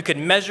 We could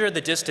measure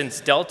the distance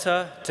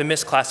delta to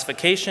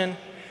misclassification,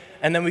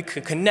 and then we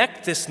could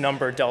connect this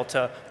number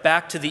delta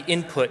back to the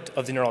input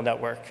of the neural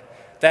network.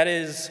 That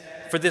is,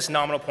 for this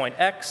nominal point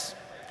x,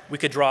 we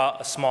could draw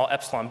a small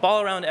epsilon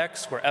ball around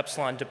x, where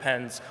epsilon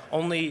depends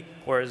only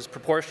or is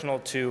proportional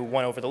to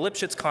 1 over the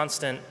Lipschitz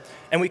constant.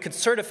 And we could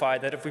certify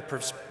that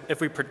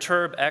if we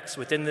perturb x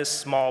within this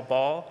small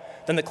ball,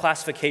 then the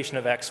classification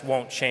of x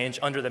won't change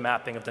under the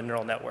mapping of the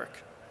neural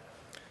network.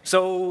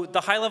 So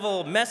the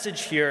high-level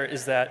message here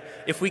is that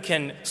if we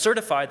can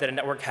certify that a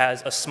network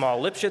has a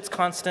small Lipschitz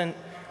constant,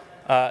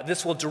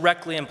 this will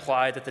directly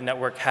imply that the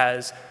network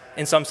has,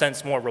 in some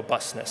sense, more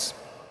robustness.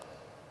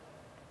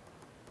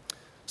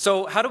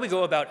 So how do we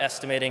go about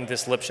estimating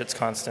this Lipschitz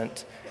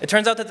constant? It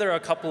turns out that there are a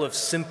couple of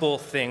simple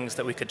things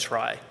that we could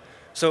try.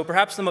 So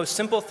perhaps the most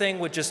simple thing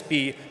would just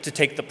be to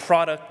take the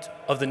product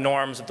of the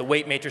norms of the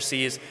weight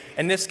matrices,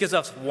 and this gives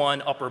us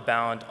one upper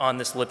bound on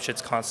this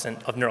Lipschitz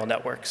constant of neural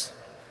networks.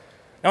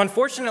 Now,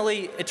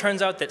 unfortunately, it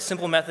turns out that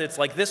simple methods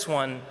like this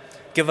one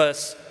give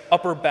us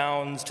upper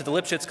bounds to the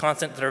Lipschitz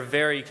constant that are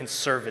very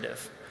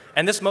conservative.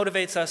 And this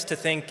motivates us to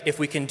think if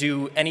we can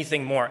do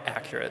anything more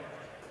accurate.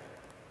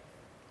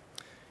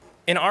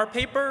 In our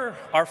paper,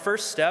 our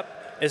first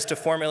step is to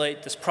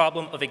formulate this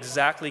problem of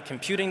exactly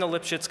computing the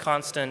Lipschitz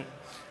constant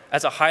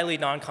as a highly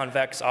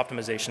non-convex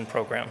optimization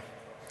program.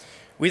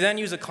 We then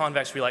use a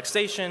convex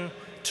relaxation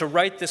to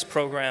write this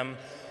program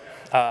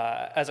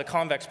as a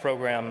convex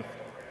program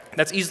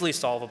that's easily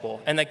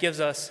solvable, and that gives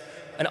us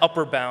an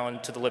upper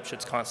bound to the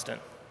Lipschitz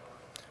constant.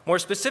 More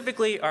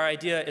specifically, our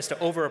idea is to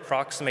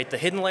over-approximate the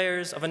hidden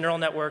layers of a neural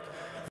network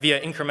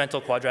via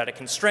incremental quadratic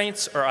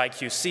constraints, or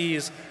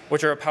IQCs,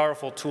 which are a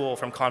powerful tool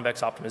from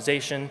convex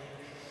optimization.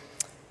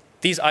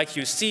 These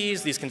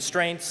IQCs, these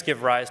constraints,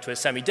 give rise to a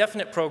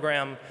semi-definite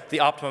program, the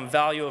optimum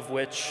value of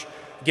which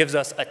gives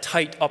us a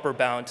tight upper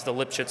bound to the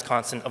Lipschitz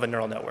constant of a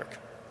neural network.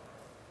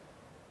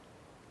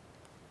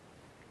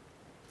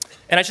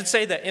 And I should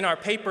say that in our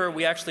paper,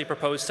 we actually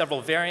propose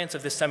several variants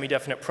of this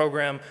semi-definite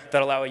program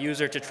that allow a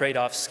user to trade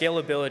off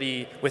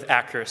scalability with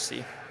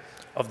accuracy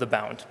of the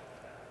bound.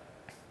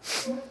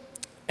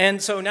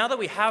 And so now that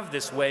we have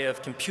this way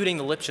of computing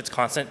the Lipschitz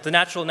constant, the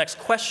natural next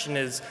question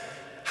is,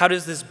 how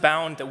does this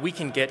bound that we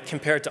can get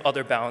compare to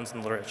other bounds in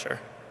the literature?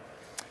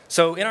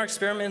 So in our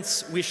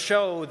experiments, we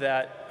show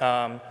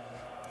that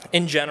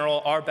in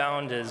general, our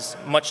bound is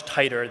much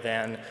tighter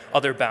than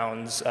other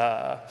bounds,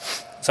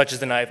 such as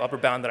the naive upper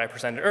bound that I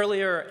presented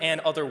earlier,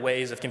 and other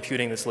ways of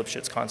computing this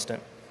Lipschitz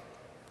constant.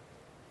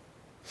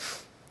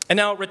 And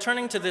now,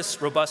 returning to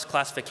this robust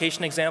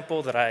classification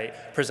example that I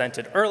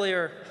presented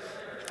earlier,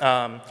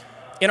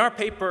 in our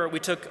paper, we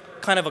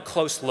took kind of a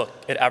close look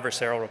at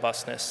adversarial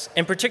robustness.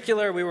 In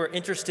particular, we were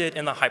interested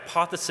in the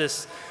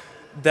hypothesis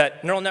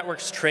that neural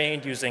networks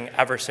trained using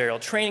adversarial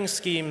training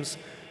schemes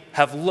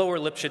have lower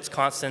Lipschitz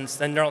constants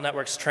than neural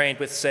networks trained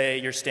with, say,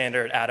 your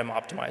standard atom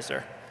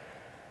optimizer.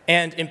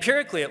 And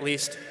empirically, at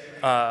least,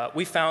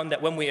 we found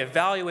that when we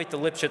evaluate the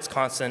Lipschitz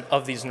constant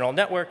of these neural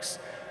networks,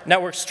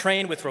 networks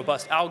trained with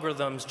robust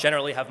algorithms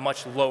generally have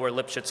much lower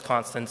Lipschitz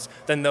constants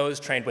than those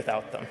trained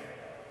without them.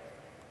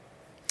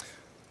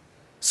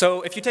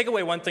 So if you take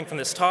away one thing from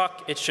this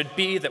talk, it should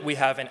be that we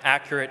have an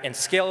accurate and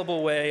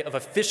scalable way of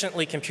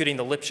efficiently computing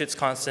the Lipschitz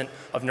constant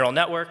of neural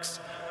networks.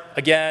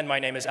 Again, my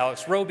name is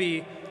Alex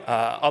Roby.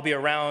 I'll be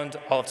around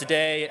all of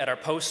today at our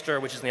poster,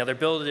 which is in the other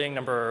building,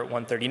 number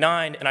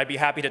 139, and I'd be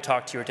happy to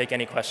talk to you or take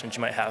any questions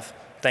you might have.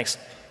 Thanks.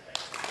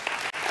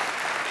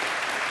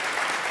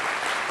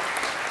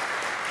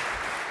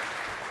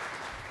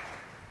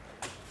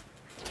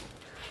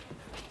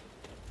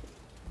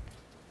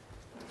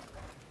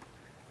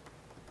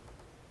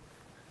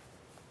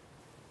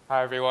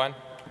 Hi, everyone.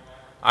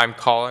 I'm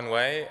Colin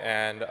Wei,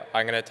 and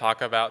I'm going to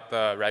talk about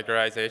the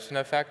regularization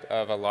effect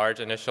of a large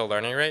initial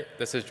learning rate.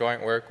 This is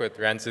joint work with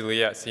Renzi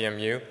Li at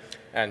CMU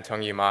and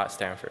Tongyi Ma at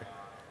Stanford.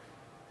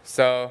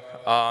 So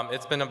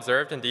it's been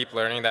observed in deep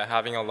learning that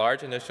having a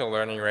large initial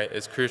learning rate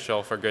is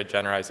crucial for good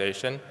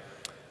generalization.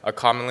 A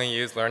commonly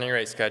used learning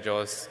rate schedule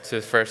is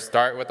to first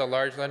start with a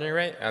large learning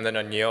rate and then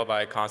anneal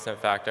by a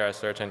constant factor at a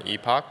certain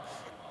epoch.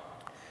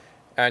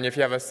 And if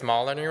you have a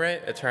small learning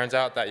rate, it turns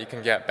out that you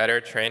can get better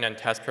train and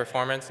test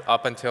performance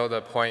up until the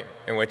point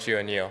in which you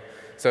anneal.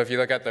 So if you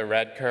look at the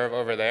red curve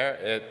over there,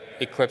 it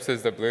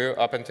eclipses the blue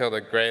up until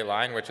the gray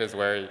line, which is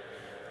where you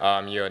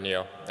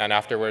anneal. And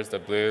afterwards, the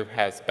blue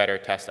has better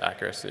test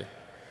accuracy.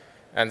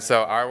 And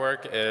so our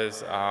work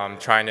is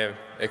trying to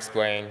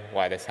explain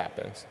why this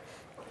happens.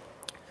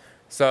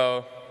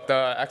 So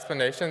the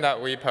explanation that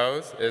we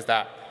pose is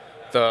that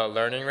the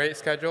learning rate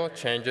schedule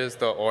changes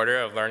the order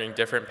of learning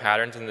different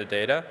patterns in the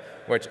data,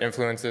 which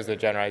influences the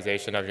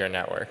generalization of your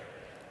network.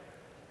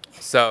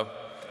 So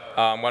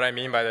what I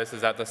mean by this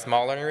is that the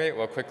small learning rate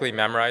will quickly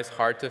memorize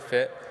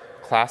hard-to-fit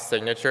class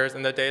signatures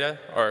in the data,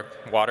 or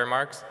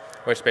watermarks,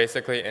 which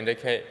basically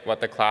indicate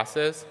what the class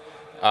is,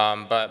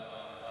 but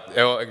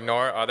it will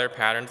ignore other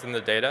patterns in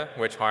the data,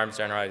 which harms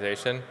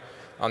generalization.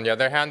 On the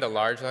other hand, the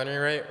large learning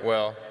rate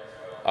will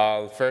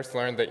first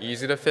learn the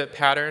easy-to-fit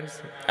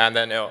patterns, and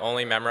then it will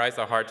only memorize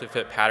the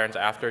hard-to-fit patterns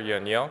after you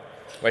anneal,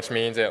 which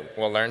means it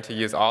will learn to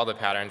use all the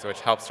patterns,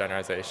 which helps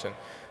generalization.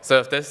 So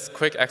if this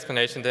quick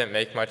explanation didn't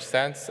make much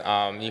sense,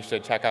 you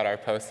should check out our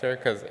poster,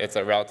 because it's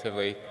a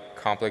relatively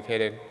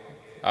complicated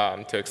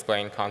to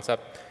explain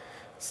concept.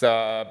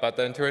 So, but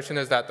the intuition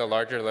is that the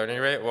larger learning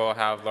rate will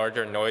have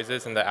larger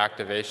noises in the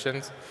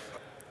activations,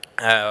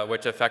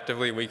 which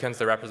effectively weakens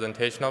the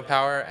representational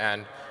power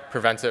and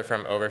prevents it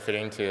from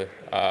overfitting to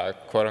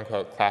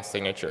quote-unquote class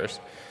signatures.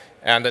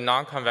 And the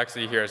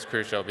non-convexity here is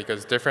crucial,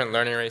 because different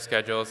learning rate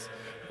schedules,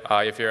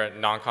 if you're a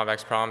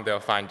non-convex problem, they'll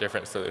find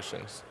different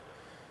solutions.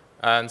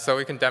 And so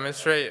we can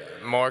demonstrate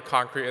more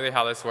concretely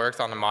how this works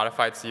on a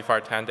modified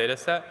CFAR10 data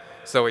set.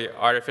 So we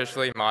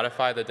artificially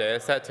modify the data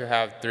set to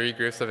have 3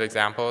 groups of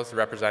examples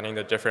representing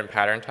the different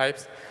pattern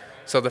types.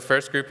 So the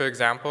first group of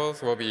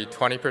examples will be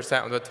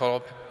 20% of the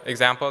total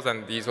examples,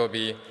 and these will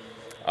be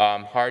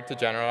hard to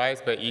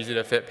generalize but easy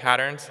to fit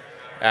patterns.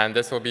 And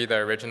this will be the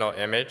original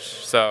image.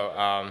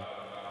 So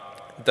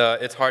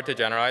it's hard to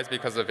generalize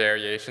because of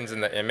variations in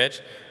the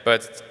image,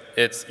 but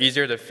it's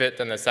easier to fit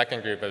than the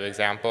second group of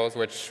examples,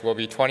 which will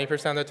be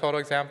 20% of the total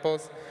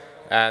examples.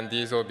 And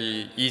these will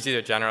be easy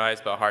to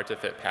generalize but hard to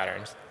fit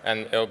patterns.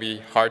 And it'll be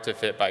hard to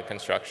fit by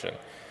construction.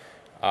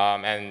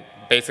 And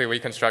basically, we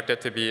construct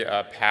it to be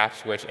a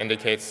patch which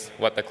indicates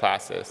what the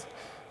class is.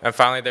 And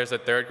finally, there's a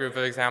third group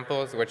of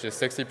examples, which is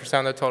 60%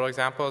 of the total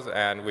examples.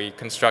 And we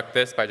construct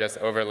this by just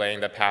overlaying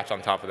the patch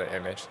on top of the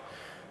image.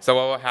 So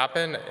what will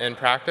happen in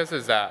practice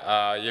is that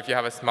if you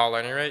have a small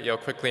learning rate, you'll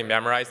quickly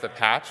memorize the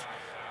patch.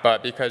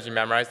 But because you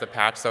memorize the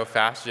patch so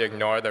fast, you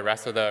ignore the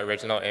rest of the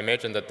original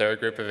image in the third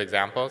group of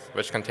examples,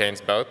 which contains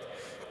both.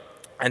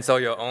 And so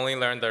you'll only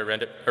learn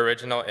the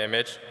original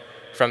image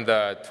from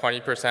the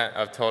 20%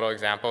 of total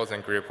examples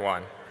in group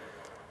 1.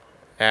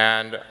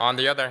 And on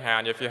the other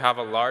hand, if you have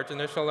a large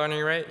initial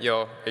learning rate,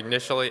 you'll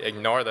initially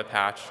ignore the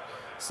patch.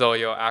 So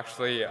you'll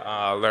actually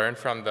learn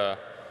from the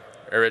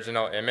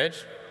original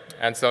image.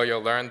 And so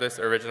you'll learn this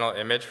original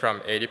image from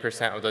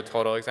 80% of the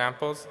total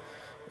examples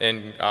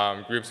in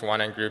groups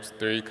 1 and groups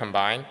 3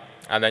 combined,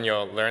 and then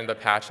you'll learn the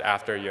patch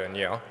after you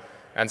anneal.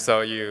 And so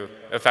you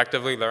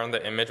effectively learn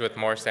the image with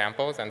more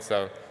samples, and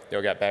so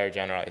you'll get better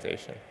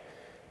generalization.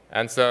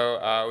 And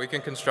so we can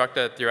construct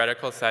a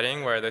theoretical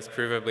setting where this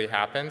provably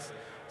happens.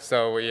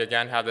 So we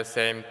again have the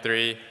same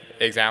 3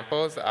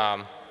 examples.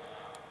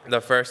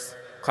 The first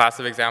class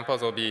of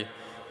examples will be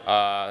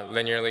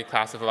linearly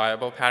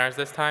classifiable patterns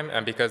this time,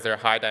 and because they're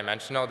high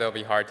dimensional, they'll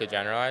be hard to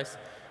generalize.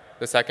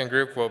 The second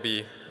group will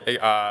be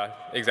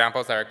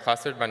examples that are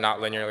clustered but not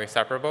linearly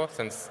separable.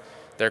 Since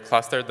they're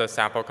clustered, the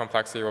sample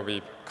complexity will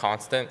be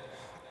constant.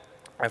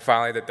 And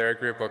finally, the third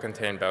group will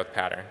contain both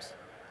patterns.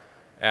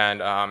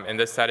 And in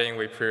this setting,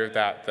 we prove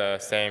that the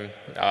same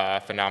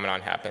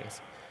phenomenon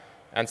happens.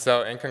 And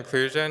so in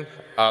conclusion,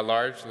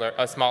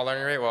 a small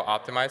learning rate will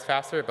optimize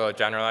faster, but will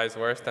generalize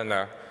worse than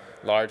the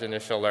large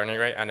initial learning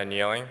rate and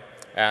annealing.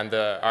 And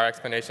our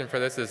explanation for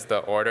this is the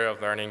order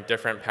of learning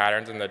different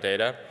patterns in the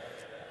data.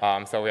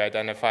 So we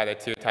identify the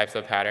 2 types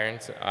of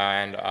patterns,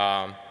 and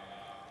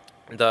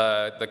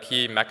the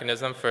key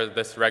mechanism for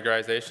this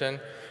regularization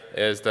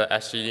is the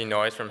SGD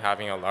noise from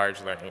having a large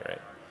learning rate.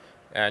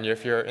 And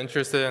if you're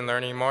interested in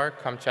learning more,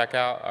 come check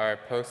out our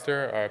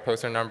poster. Our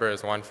poster number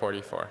is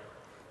 144.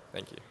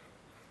 Thank you.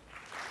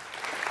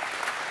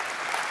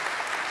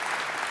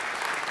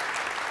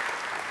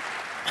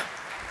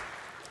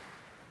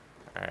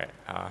 All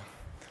right.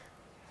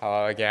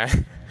 Hello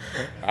again.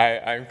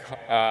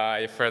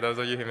 For those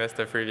of you who missed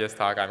the previous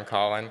talk, I'm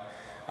Colin.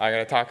 I'm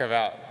going to talk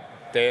about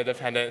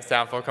data-dependent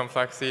sample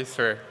complexities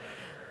for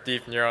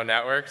deep neural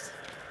networks.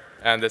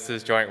 And this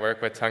is joint work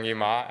with Tongyi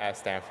Ma at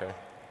Stanford.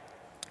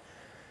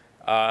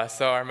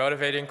 So our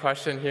motivating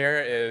question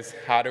here is,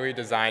 how do we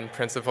design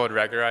principled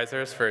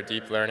regularizers for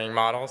deep learning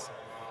models?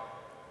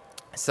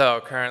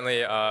 So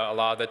currently, a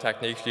lot of the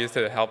techniques used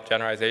to help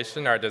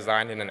generalization are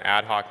designed in an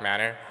ad hoc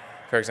manner.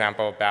 For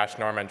example, batch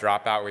norm and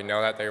dropout, we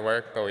know that they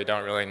work, but we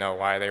don't really know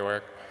why they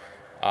work.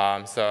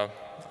 So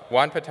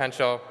one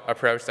potential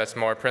approach that's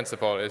more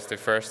principled is to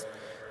first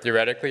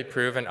theoretically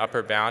prove an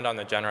upper bound on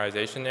the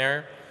generalization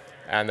error,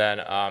 and then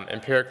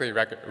empirically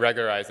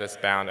regularize this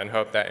bound and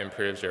hope that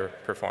improves your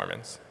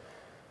performance.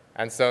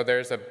 And so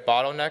there's a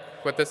bottleneck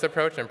with this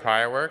approach in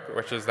prior work,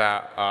 which is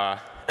that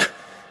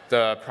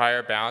the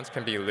prior bounds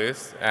can be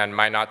loose and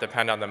might not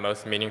depend on the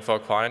most meaningful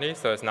quantity,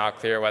 so it's not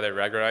clear whether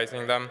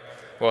regularizing them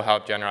will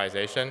help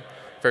generalization.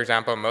 For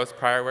example, most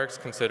prior works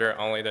consider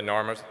only the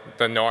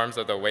norms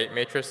of the weight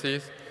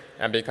matrices,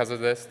 and because of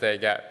this, they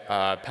get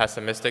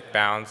pessimistic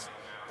bounds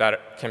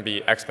that can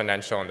be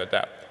exponential in the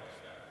depth.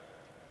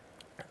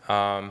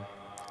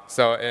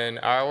 So in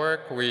our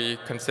work, we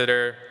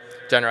consider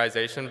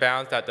generalization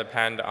bounds that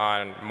depend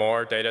on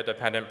more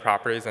data-dependent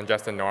properties than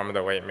just the norm of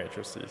the weight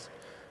matrices.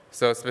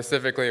 So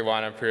specifically, we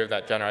want to prove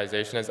that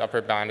generalization is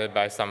upper bounded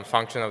by some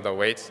function of the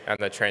weights and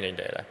the training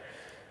data.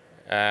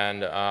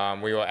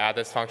 And we will add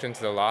this function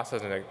to the loss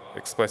as an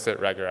explicit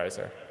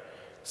regularizer.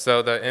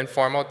 So the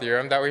informal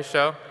theorem that we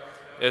show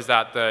is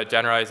that the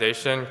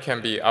generalization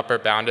can be upper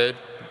bounded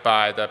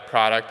by the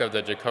product of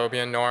the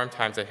Jacobian norm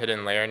times the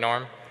hidden layer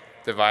norm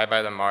divided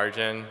by the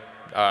margin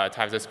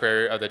times the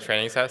square root of the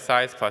training set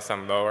size plus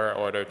some lower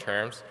order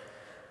terms.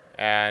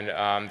 And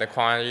the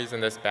quantities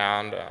in this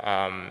bound,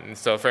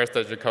 so first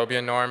the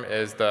Jacobian norm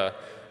is the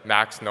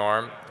max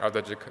norm of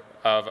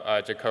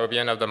a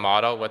Jacobian of the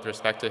model with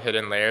respect to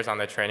hidden layers on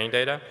the training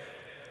data.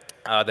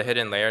 The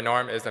hidden layer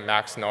norm is the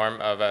max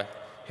norm of a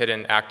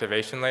hidden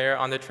activation layer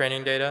on the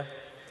training data.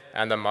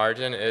 And the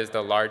margin is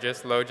the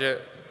largest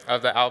logit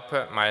of the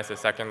output minus the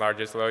second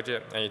largest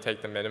logit, and you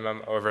take the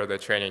minimum over the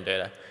training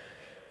data.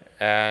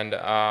 And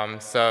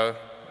so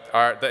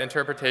the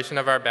interpretation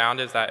of our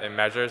bound is that it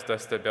measures the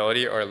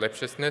stability or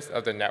Lipschitzness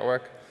of the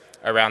network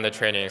around the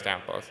training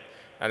examples.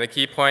 And the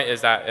key point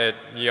is that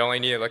you only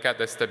need to look at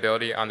the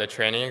stability on the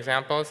training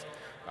examples,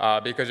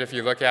 because if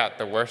you look at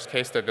the worst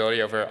case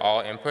stability over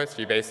all inputs,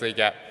 you basically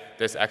get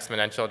this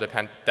exponential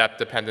depth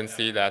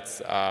dependency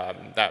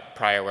that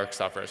prior work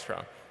suffers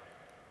from.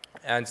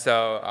 And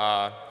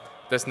so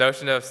this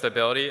notion of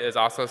stability is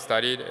also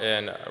studied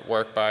in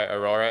work by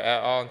Aurora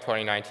et al. In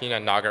 2019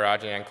 and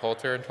Nagarajan and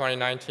Coulter in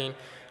 2019.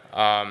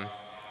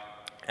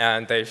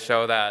 And they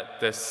show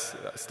that this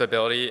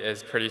stability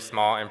is pretty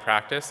small in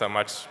practice, so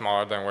much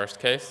smaller than worst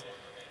case.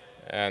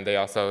 And they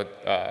also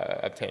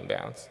obtain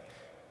bounds.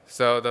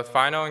 So the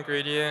final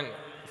ingredient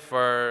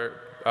for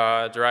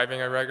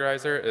deriving a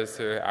regularizer is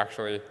to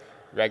actually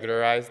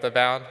regularize the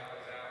bound.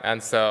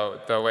 And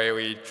so the way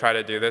we try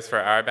to do this for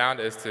our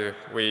bound is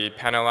we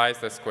penalize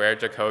the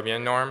squared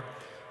Jacobian norm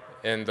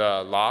in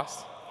the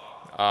loss.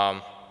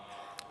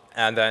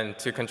 And then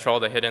to control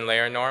the hidden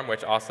layer norm,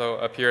 which also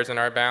appears in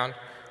our bound,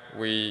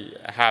 we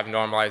have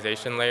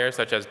normalization layers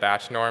such as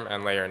batch norm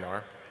and layer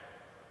norm.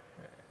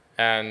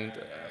 And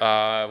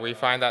we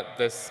find that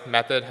this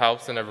method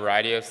helps in a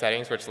variety of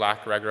settings which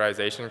lack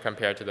regularization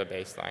compared to the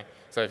baseline.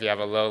 So if you have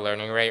a low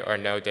learning rate or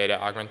no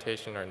data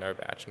augmentation or no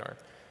batch norm.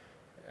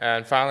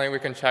 And finally, we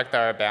can check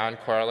that our bound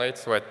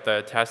correlates with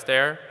the test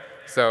error.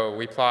 So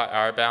we plot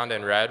our bound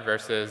in red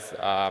versus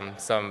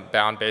some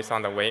bound based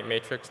on the weight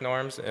matrix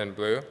norms in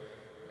blue.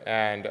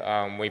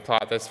 And we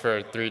plot this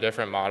for 3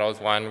 different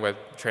models, one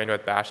trained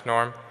with batch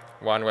norm,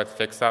 one with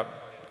fix-up,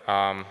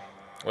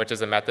 which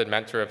is a method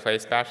meant to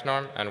replace batch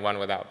norm, and one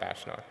without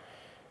batch norm.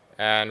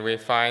 And we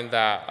find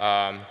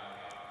that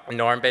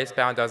norm-based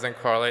bound doesn't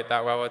correlate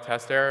that well with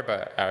test error,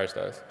 but ours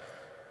does.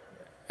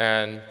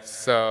 And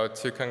so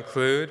to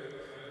conclude,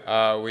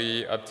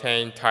 we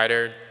obtain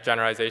tighter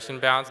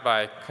generalization bounds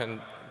by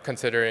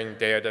considering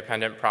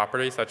data-dependent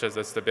properties such as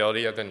the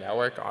stability of the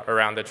network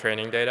around the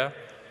training data.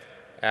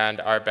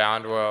 And our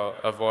bound will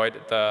avoid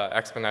the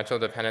exponential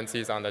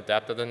dependencies on the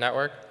depth of the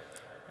network.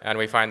 And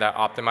we find that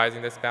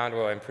optimizing this bound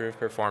will improve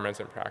performance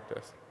in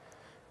practice.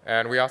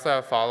 And we also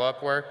have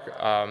follow-up work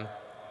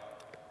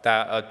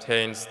that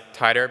obtains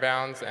tighter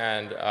bounds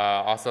and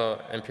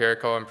also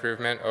empirical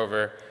improvement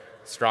over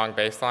strong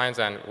baselines,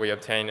 and we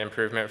obtain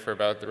improvement for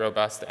both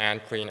robust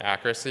and clean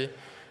accuracy.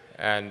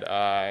 And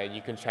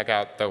you can check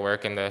out the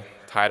work in the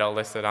title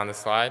listed on the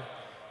slide.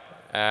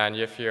 And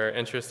if you're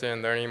interested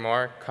in learning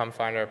more, come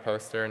find our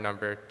poster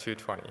number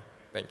 220.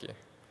 Thank you.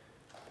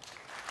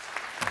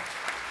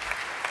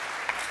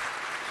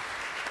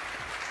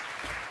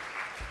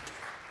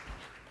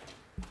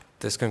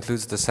 This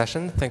concludes the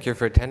session. Thank you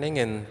for attending,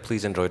 and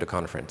please enjoy the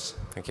conference.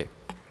 Thank you.